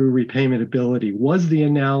that true repayment ability. Was the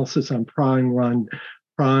analysis on prong one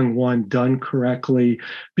done correctly?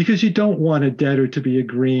 Because you don't want a debtor to be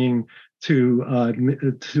agreeing to a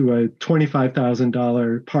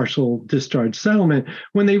 $25,000 partial discharge settlement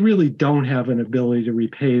when they really don't have an ability to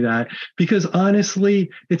repay that. Because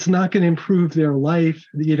honestly, it's not going to improve their life,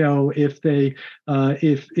 if they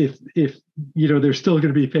if they're still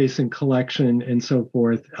going to be facing collection and so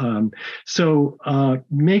forth. So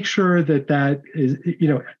make sure that is,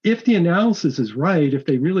 if the analysis is right, if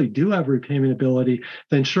they really do have repayment ability,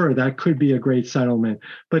 then sure, that could be a great settlement.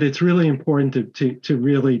 But it's really important to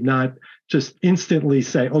really not just instantly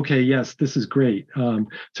say, okay, yes, this is great.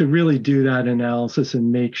 To really do that analysis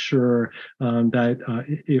and make sure that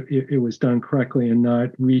it was done correctly and not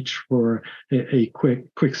reach for a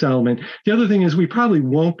quick settlement. The other thing is we probably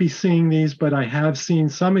won't be seeing these, but I have seen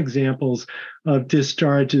some examples of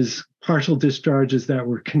discharges, partial discharges that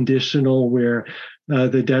were conditional, where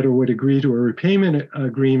the debtor would agree to a repayment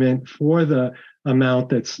agreement for the amount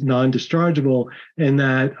that's non-dischargeable, and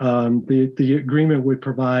that the agreement would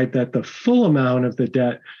provide that the full amount of the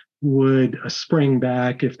debt would spring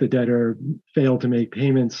back if the debtor failed to make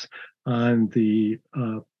payments on the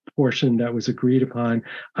portion that was agreed upon.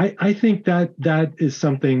 I think that is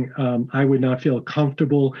something I would not feel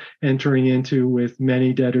comfortable entering into with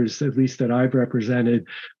many debtors, at least that I've represented.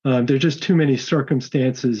 There are just too many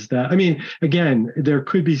circumstances that, I mean, again, there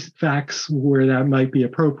could be facts where that might be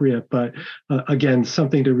appropriate, but again,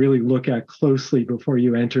 something to really look at closely before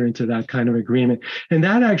you enter into that kind of agreement. And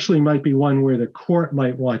that actually might be one where the court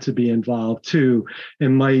might want to be involved too,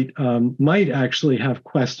 and might actually have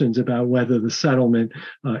questions about whether the settlement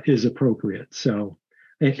is appropriate. So,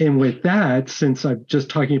 and with that, since I'm just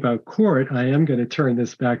talking about court, I am going to turn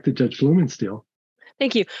this back to Judge Blumenstiel.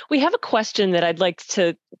 Thank you. We have a question that I'd like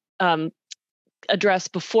to address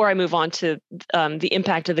before I move on to the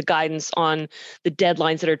impact of the guidance on the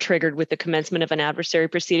deadlines that are triggered with the commencement of an adversary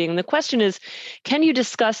proceeding. And the question is, can you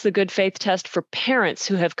discuss the good faith test for parents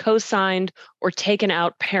who have co-signed or taken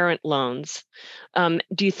out parent loans?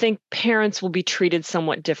 Do you think parents will be treated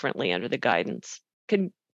somewhat differently under the guidance?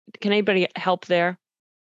 Can anybody help there?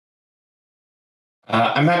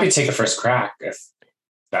 I'm happy to take a first crack if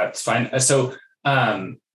that's fine. So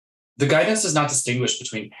the guidance does not distinguish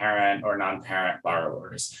between parent or non-parent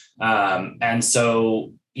borrowers. And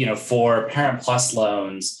so, for Parent Plus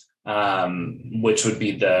loans, which would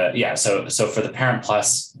be so for the Parent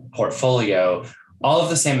Plus portfolio, all of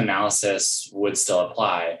the same analysis would still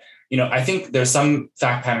apply. I think there's some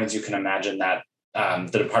fact patterns you can imagine that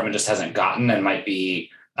the department just hasn't gotten and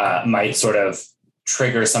might sort of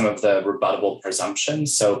trigger some of the rebuttable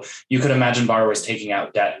presumptions. So you could imagine borrowers taking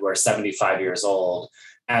out debt who are 75 years old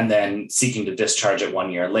and then seeking to discharge it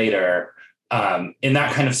 1 year later. In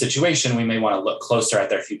that kind of situation, we may want to look closer at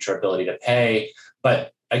their future ability to pay.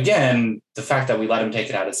 But again, the fact that we let them take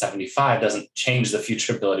it out at 75 doesn't change the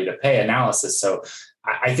future ability to pay analysis. So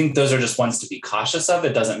I think those are just ones to be cautious of.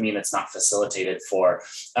 It doesn't mean it's not facilitated for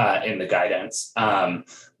in the guidance.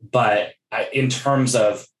 But in terms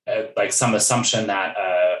of like some assumption that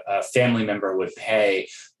a family member would pay,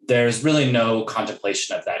 there's really no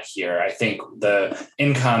contemplation of that here. I think the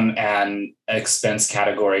income and expense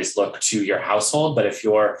categories look to your household, but if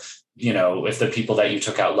if the people that you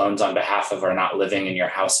took out loans on behalf of are not living in your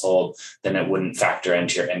household, then it wouldn't factor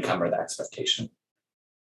into your income or the expectation.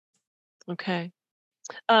 Okay.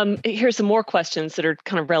 Here's some more questions that are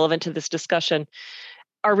kind of relevant to this discussion.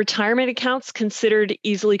 Are retirement accounts considered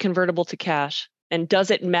easily convertible to cash? And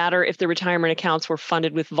does it matter if the retirement accounts were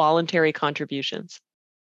funded with voluntary contributions?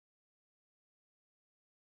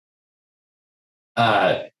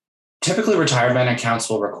 Typically, retirement accounts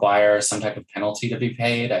will require some type of penalty to be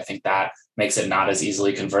paid. I think that makes it not as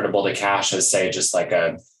easily convertible to cash as, say, just like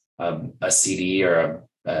a CD or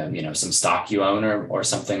some stock you own or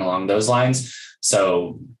something along those lines.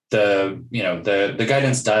 So the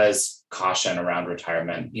guidance does caution around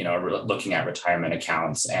retirement, looking at retirement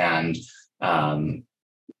accounts, and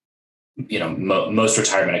most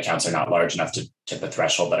retirement accounts are not large enough to tip a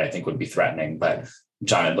threshold that I think would be threatening. But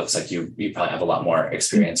John, it looks like you probably have a lot more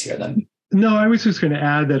experience here than. No, I was just going to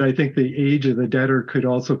add that I think the age of the debtor could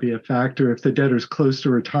also be a factor. If the debtor's close to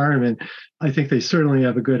retirement, I think they certainly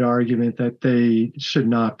have a good argument that they should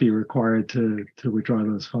not be required to withdraw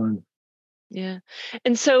those funds. Yeah.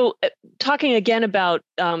 And so talking again about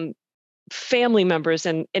family members,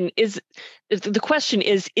 and is the question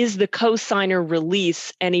is the co-signer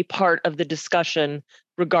release any part of the discussion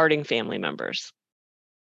regarding family members?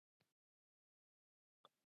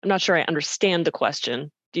 I'm not sure I understand the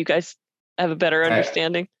question. Do you guys have a better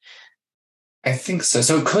understanding? I think so.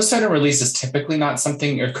 So co-signer release is typically not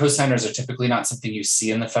something, or co-signers are typically not something you see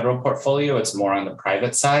in the federal portfolio. It's more on the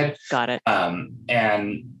private side. Got it.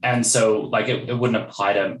 And so like it wouldn't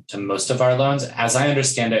apply to most of our loans. As I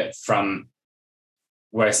understand it from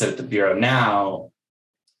where I sit at the Bureau now,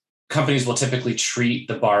 companies will typically treat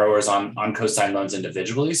the borrowers on co-sign loans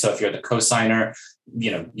individually. So if you're the co-signer,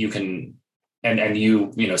 you can, and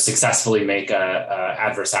you successfully make a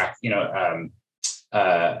adverse act,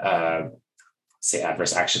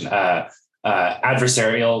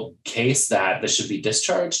 adversarial case that this should be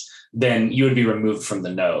discharged, then you would be removed from the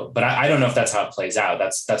node. But I don't know if that's how it plays out.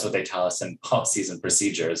 That's what they tell us in policies and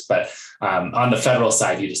procedures. But on the federal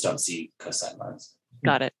side, you just don't see co-sidelines.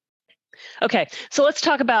 Got it. Okay, so let's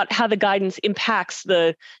talk about how the guidance impacts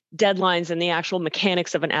the deadlines and the actual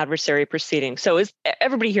mechanics of an adversary proceeding. So as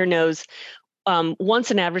everybody here knows,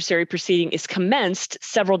 once an adversary proceeding is commenced,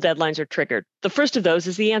 several deadlines are triggered. The first of those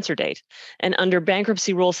is the answer date. And under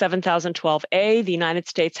Bankruptcy Rule 7012A, the United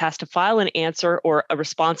States has to file an answer or a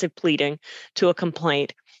responsive pleading to a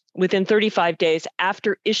complaint within 35 days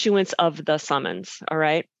after issuance of the summons, all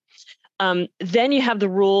right? Then you have the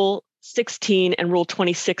Rule 16 and Rule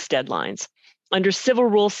 26 deadlines. Under Civil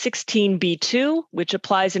Rule 16b2, which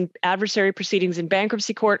applies in adversary proceedings in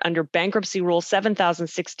bankruptcy court under Bankruptcy Rule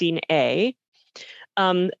 7016A,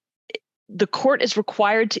 the court is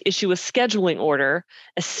required to issue a scheduling order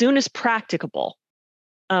as soon as practicable.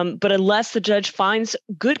 But unless the judge finds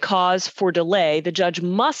good cause for delay, the judge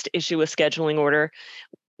must issue a scheduling order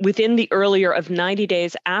within the earlier of 90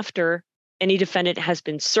 days after any defendant has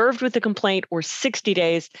been served with the complaint or 60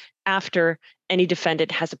 days after any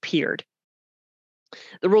defendant has appeared.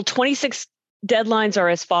 The Rule 26 deadlines are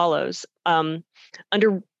as follows.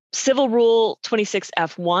 Under Civil Rule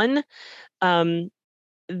 26F1,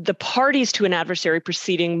 the parties to an adversary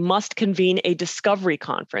proceeding must convene a discovery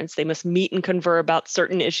conference. They must meet and confer about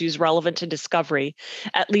certain issues relevant to discovery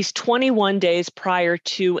at least 21 days prior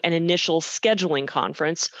to an initial scheduling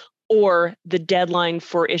conference or the deadline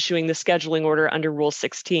for issuing the scheduling order under Rule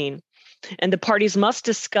 16. And the parties must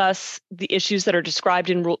discuss the issues that are described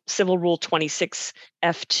in Civil Rule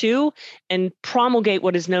 26F2 and promulgate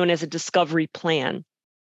what is known as a discovery plan.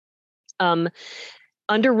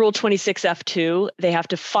 Under Rule 26F2, they have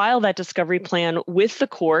to file that discovery plan with the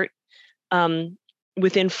court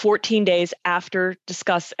within 14 days after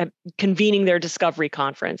convening their discovery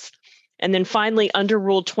conference. And then finally, under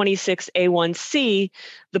Rule 26A1C,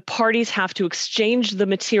 the parties have to exchange the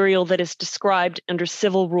material that is described under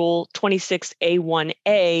Civil Rule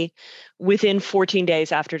 26A1A within 14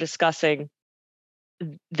 days after discussing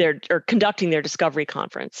conducting their discovery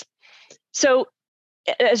conference. So,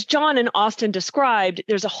 as John and Austin described,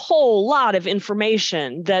 there's a whole lot of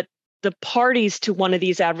information that the parties to one of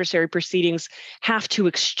these adversary proceedings have to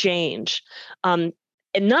exchange.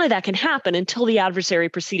 And none of that can happen until the adversary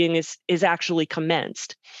proceeding is actually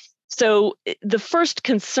commenced. So the first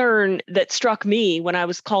concern that struck me when I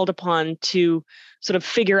was called upon to sort of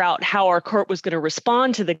figure out how our court was going to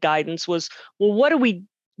respond to the guidance was, well, what do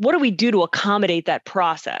we do to accommodate that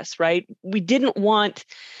process, right? We didn't want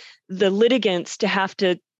the litigants to have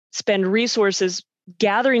to spend resources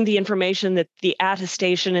gathering the information that the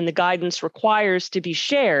attestation and the guidance requires to be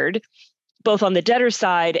shared, both on the debtor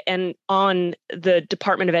side and on the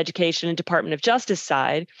Department of Education and Department of Justice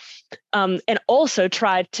side, and also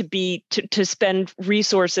try to spend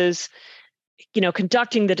resources,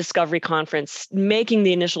 conducting the discovery conference, making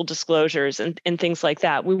the initial disclosures and things like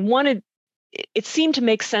that. It seemed to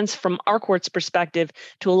make sense from our court's perspective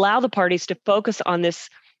to allow the parties to focus on this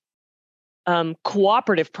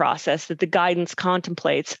cooperative process that the guidance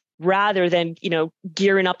contemplates rather than,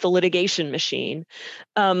 gearing up the litigation machine.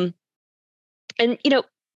 And,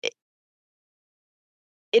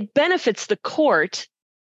 it benefits the court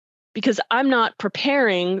because I'm not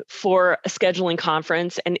preparing for a scheduling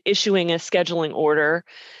conference and issuing a scheduling order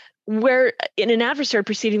where in an adversary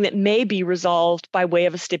proceeding that may be resolved by way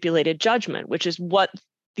of a stipulated judgment, which is what,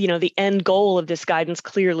 the end goal of this guidance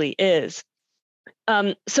clearly is.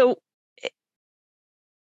 So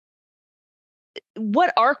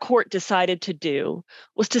what our court decided to do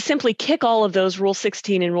was to simply kick all of those Rule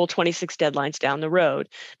 16 and Rule 26 deadlines down the road.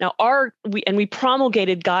 Now, we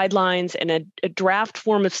promulgated guidelines and a draft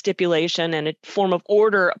form of stipulation and a form of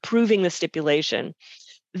order approving the stipulation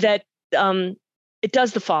that it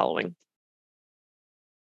does the following.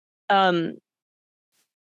 After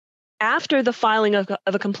the filing of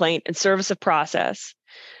a complaint and service of process,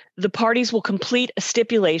 the parties will complete a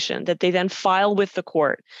stipulation that they then file with the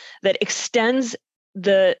court that extends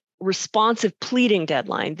the responsive pleading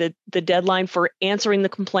deadline, the deadline for answering the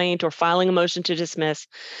complaint or filing a motion to dismiss,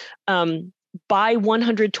 by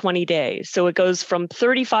 120 days. So it goes from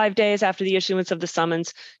 35 days after the issuance of the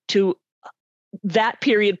summons to that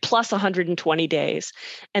period plus 120 days.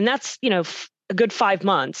 And that's, a good 5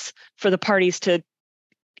 months for the parties to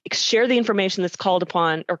share the information that's called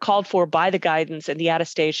upon or called for by the guidance and the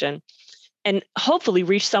attestation, and hopefully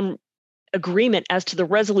reach some agreement as to the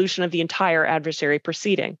resolution of the entire adversary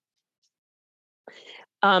proceeding.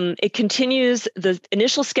 It continues the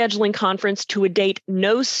initial scheduling conference to a date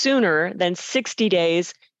no sooner than 60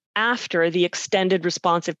 days after the extended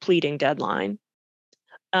responsive pleading deadline.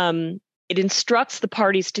 It instructs the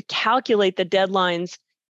parties to calculate the deadlines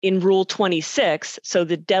in Rule 26, so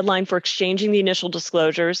the deadline for exchanging the initial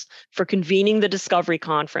disclosures, for convening the discovery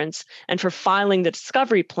conference, and for filing the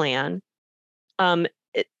discovery plan.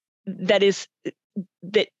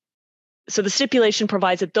 So the stipulation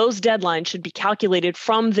provides that those deadlines should be calculated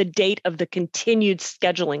from the date of the continued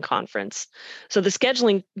scheduling conference. So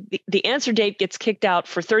the answer date gets kicked out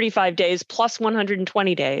for 35 days plus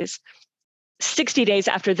 120 days. 60 days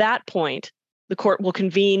after that point, the court will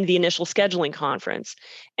convene the initial scheduling conference,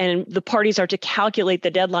 and the parties are to calculate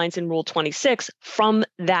the deadlines in Rule 26 from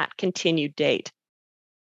that continued date.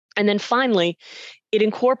 And then finally, it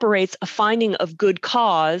incorporates a finding of good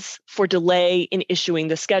cause for delay in issuing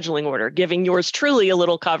the scheduling order, giving yours truly a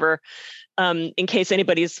little cover in case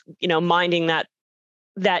anybody's minding that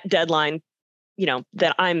deadline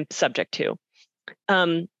that I'm subject to.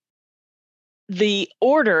 The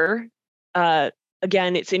order,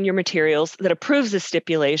 again, it's in your materials, that approves the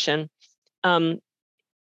stipulation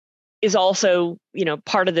is also,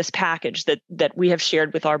 part of this package that we have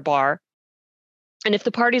shared with our bar. And if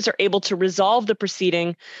the parties are able to resolve the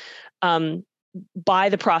proceeding by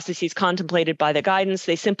the processes contemplated by the guidance,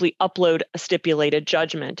 they simply upload a stipulated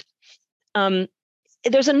judgment.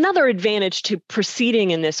 There's another advantage to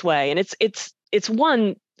proceeding in this way, and it's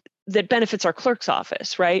one that benefits our clerk's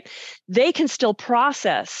office, right? They can still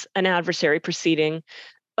process an adversary proceeding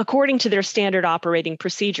according to their standard operating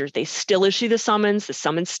procedures. They still issue the summons. The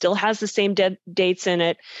summons still has the same dates in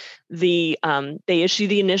it. They issue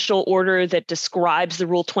the initial order that describes the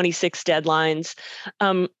Rule 26 deadlines.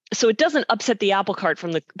 So it doesn't upset the apple cart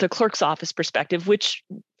from the clerk's office perspective, which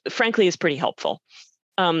frankly is pretty helpful.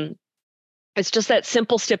 It's just that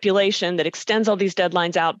simple stipulation that extends all these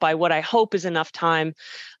deadlines out by what I hope is enough time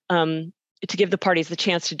to give the parties the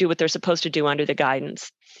chance to do what they're supposed to do under the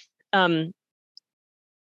guidance.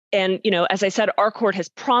 And, as I said, our court has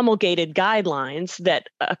promulgated guidelines that,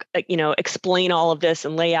 explain all of this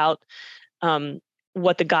and lay out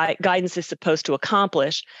what the guidance is supposed to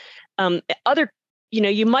accomplish.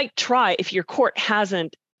 You might try, if your court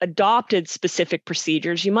hasn't adopted specific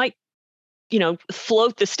procedures, you might,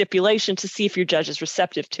 float the stipulation to see if your judge is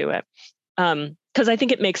receptive to it. Because I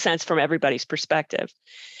think it makes sense from everybody's perspective.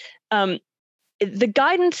 The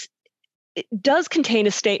guidance does contain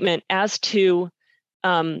a statement as to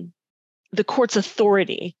the court's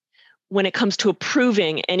authority when it comes to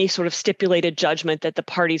approving any sort of stipulated judgment that the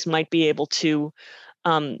parties might be able to,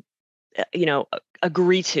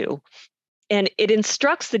 agree to. And it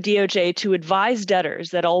instructs the DOJ to advise debtors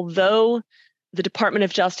that although the Department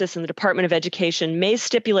of Justice and the Department of Education may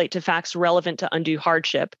stipulate to facts relevant to undue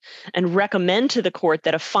hardship and recommend to the court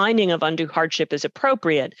that a finding of undue hardship is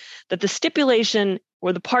appropriate, that the stipulation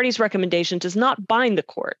or the party's recommendation does not bind the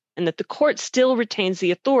court, and that the court still retains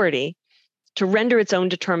the authority to render its own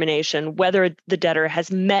determination whether the debtor has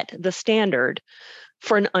met the standard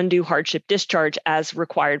for an undue hardship discharge as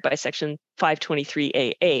required by Section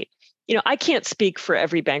 523A8. I can't speak for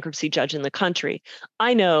every bankruptcy judge in the country.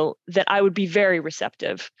 I know that I would be very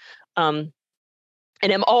receptive, and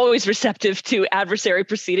am always receptive to adversary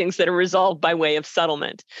proceedings that are resolved by way of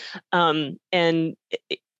settlement. So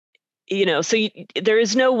there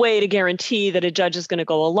is no way to guarantee that a judge is going to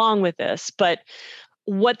go along with this. But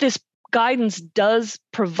what this guidance does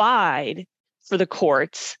provide for the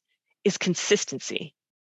courts is consistency.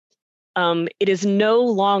 It is no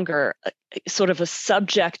longer sort of a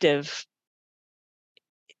subjective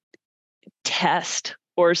test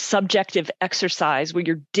or subjective exercise where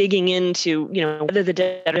you're digging into, whether the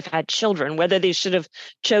debtor have had children, whether they should have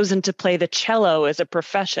chosen to play the cello as a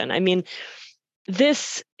profession. I mean,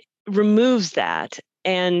 this removes that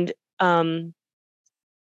and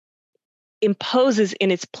imposes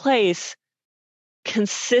in its place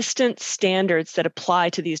consistent standards that apply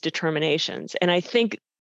to these determinations. And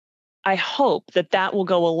I hope that will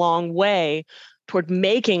go a long way toward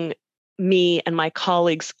making me and my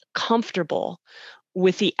colleagues comfortable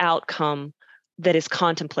with the outcome that is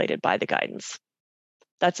contemplated by the guidance.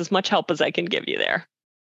 That's as much help as I can give you there.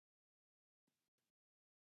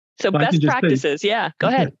 So best practices, go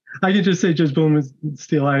ahead. I could just say, Judge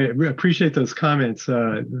Blumensteel, I appreciate those comments.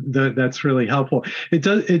 That's really helpful. It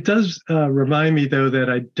does remind me, though, that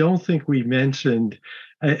I don't think we mentioned,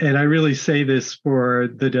 and I really say this for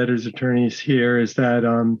the debtors' attorneys here, is that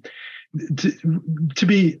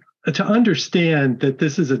to understand that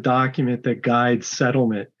this is a document that guides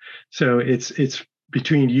settlement. So it's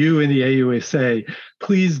between you and the AUSA.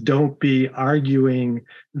 Please don't be arguing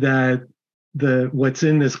that what's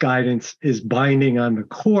in this guidance is binding on the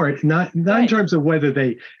court, not in terms of whether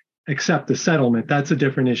they accept the settlement, that's a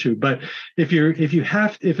different issue. But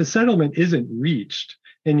if a settlement isn't reached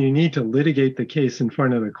and you need to litigate the case in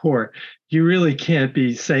front of the court, you really can't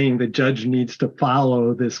be saying the judge needs to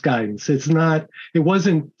follow this guidance. It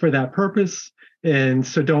wasn't for that purpose. And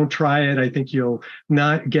so don't try it. I think you'll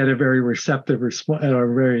not get a very receptive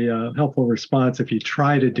or very helpful response if you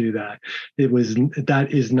try to do that. That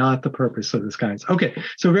is not the purpose of this guidance. Okay,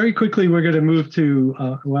 so very quickly we're going to move to,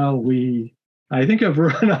 I think I've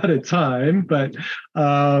run out of time, but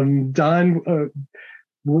Don,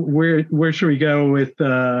 where should we go with,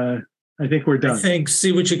 I think we're done. I think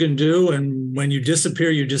see what you can do, and when you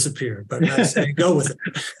disappear. But I say go with it.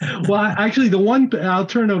 Well, actually, I'll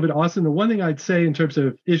turn over to Austin. The one thing I'd say in terms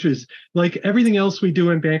of issues, like everything else we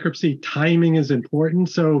do in bankruptcy, timing is important.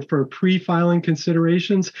 So for pre-filing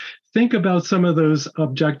considerations, think about some of those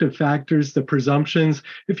objective factors, the presumptions.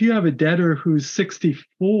 If you have a debtor who's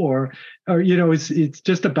 64, or it's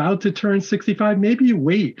just about to turn 65, maybe you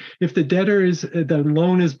wait. If the the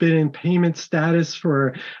loan has been in payment status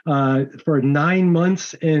for 9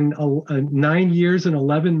 months and 9 years and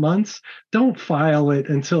 11 months, don't file it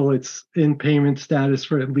until it's in payment status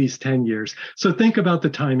for at least 10 years. So think about the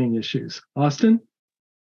timing issues. Austin?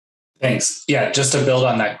 Thanks. Yeah, just to build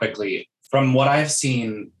on that quickly, from what I've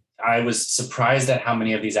seen, I was surprised at how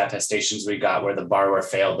many of these attestations we got where the borrower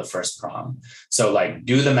failed the first prong. So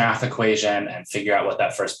do the math equation and figure out what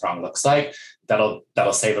that first prong looks like. That'll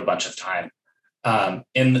save a bunch of time.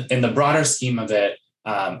 In the broader scheme of it,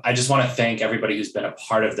 I just want to thank everybody who's been a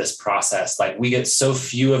part of this process. We get so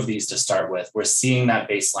few of these to start with. We're seeing that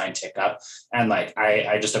baseline tick up. And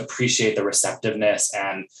I just appreciate the receptiveness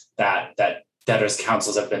and that debtors'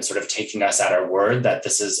 councils have been sort of taking us at our word that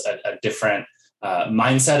this is a different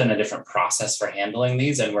mindset and a different process for handling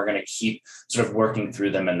these. And we're going to keep sort of working through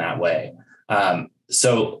them in that way.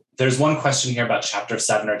 So there's one question here about Chapter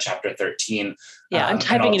 7 or Chapter 13. Yeah, I'm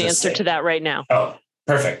typing an answer to that right now. Oh,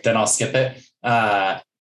 perfect. Then I'll skip it. I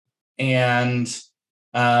guess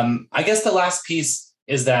the last piece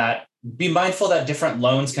is that be mindful that different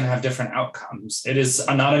loans can have different outcomes. It is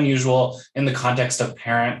not unusual in the context of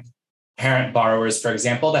parent borrowers, for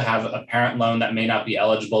example, to have a parent loan that may not be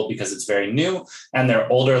eligible because it's very new, and their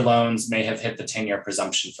older loans may have hit the 10-year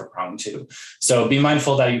presumption for prong 2. So be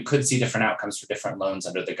mindful that you could see different outcomes for different loans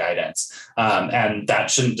under the guidance. And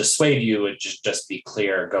that shouldn't dissuade you. It just be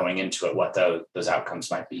clear going into it what those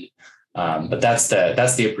outcomes might be. But that's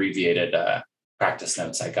the abbreviated practice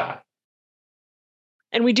notes I got.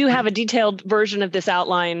 And we do have a detailed version of this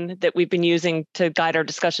outline that we've been using to guide our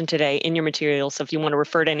discussion today in your materials. So if you want to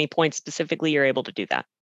refer to any points specifically, you're able to do that.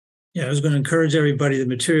 Yeah, I was going to encourage everybody. The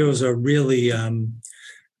materials are really have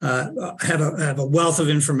a wealth of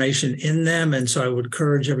information in them. And so I would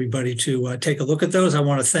encourage everybody to take a look at those. I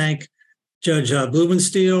want to thank Judge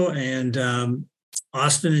Blumenstiel and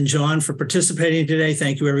Austin and John for participating today.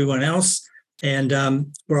 Thank you, everyone else. And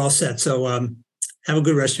we're all set. So have a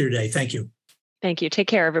good rest of your day. Thank you. Thank you. Take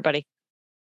care, everybody.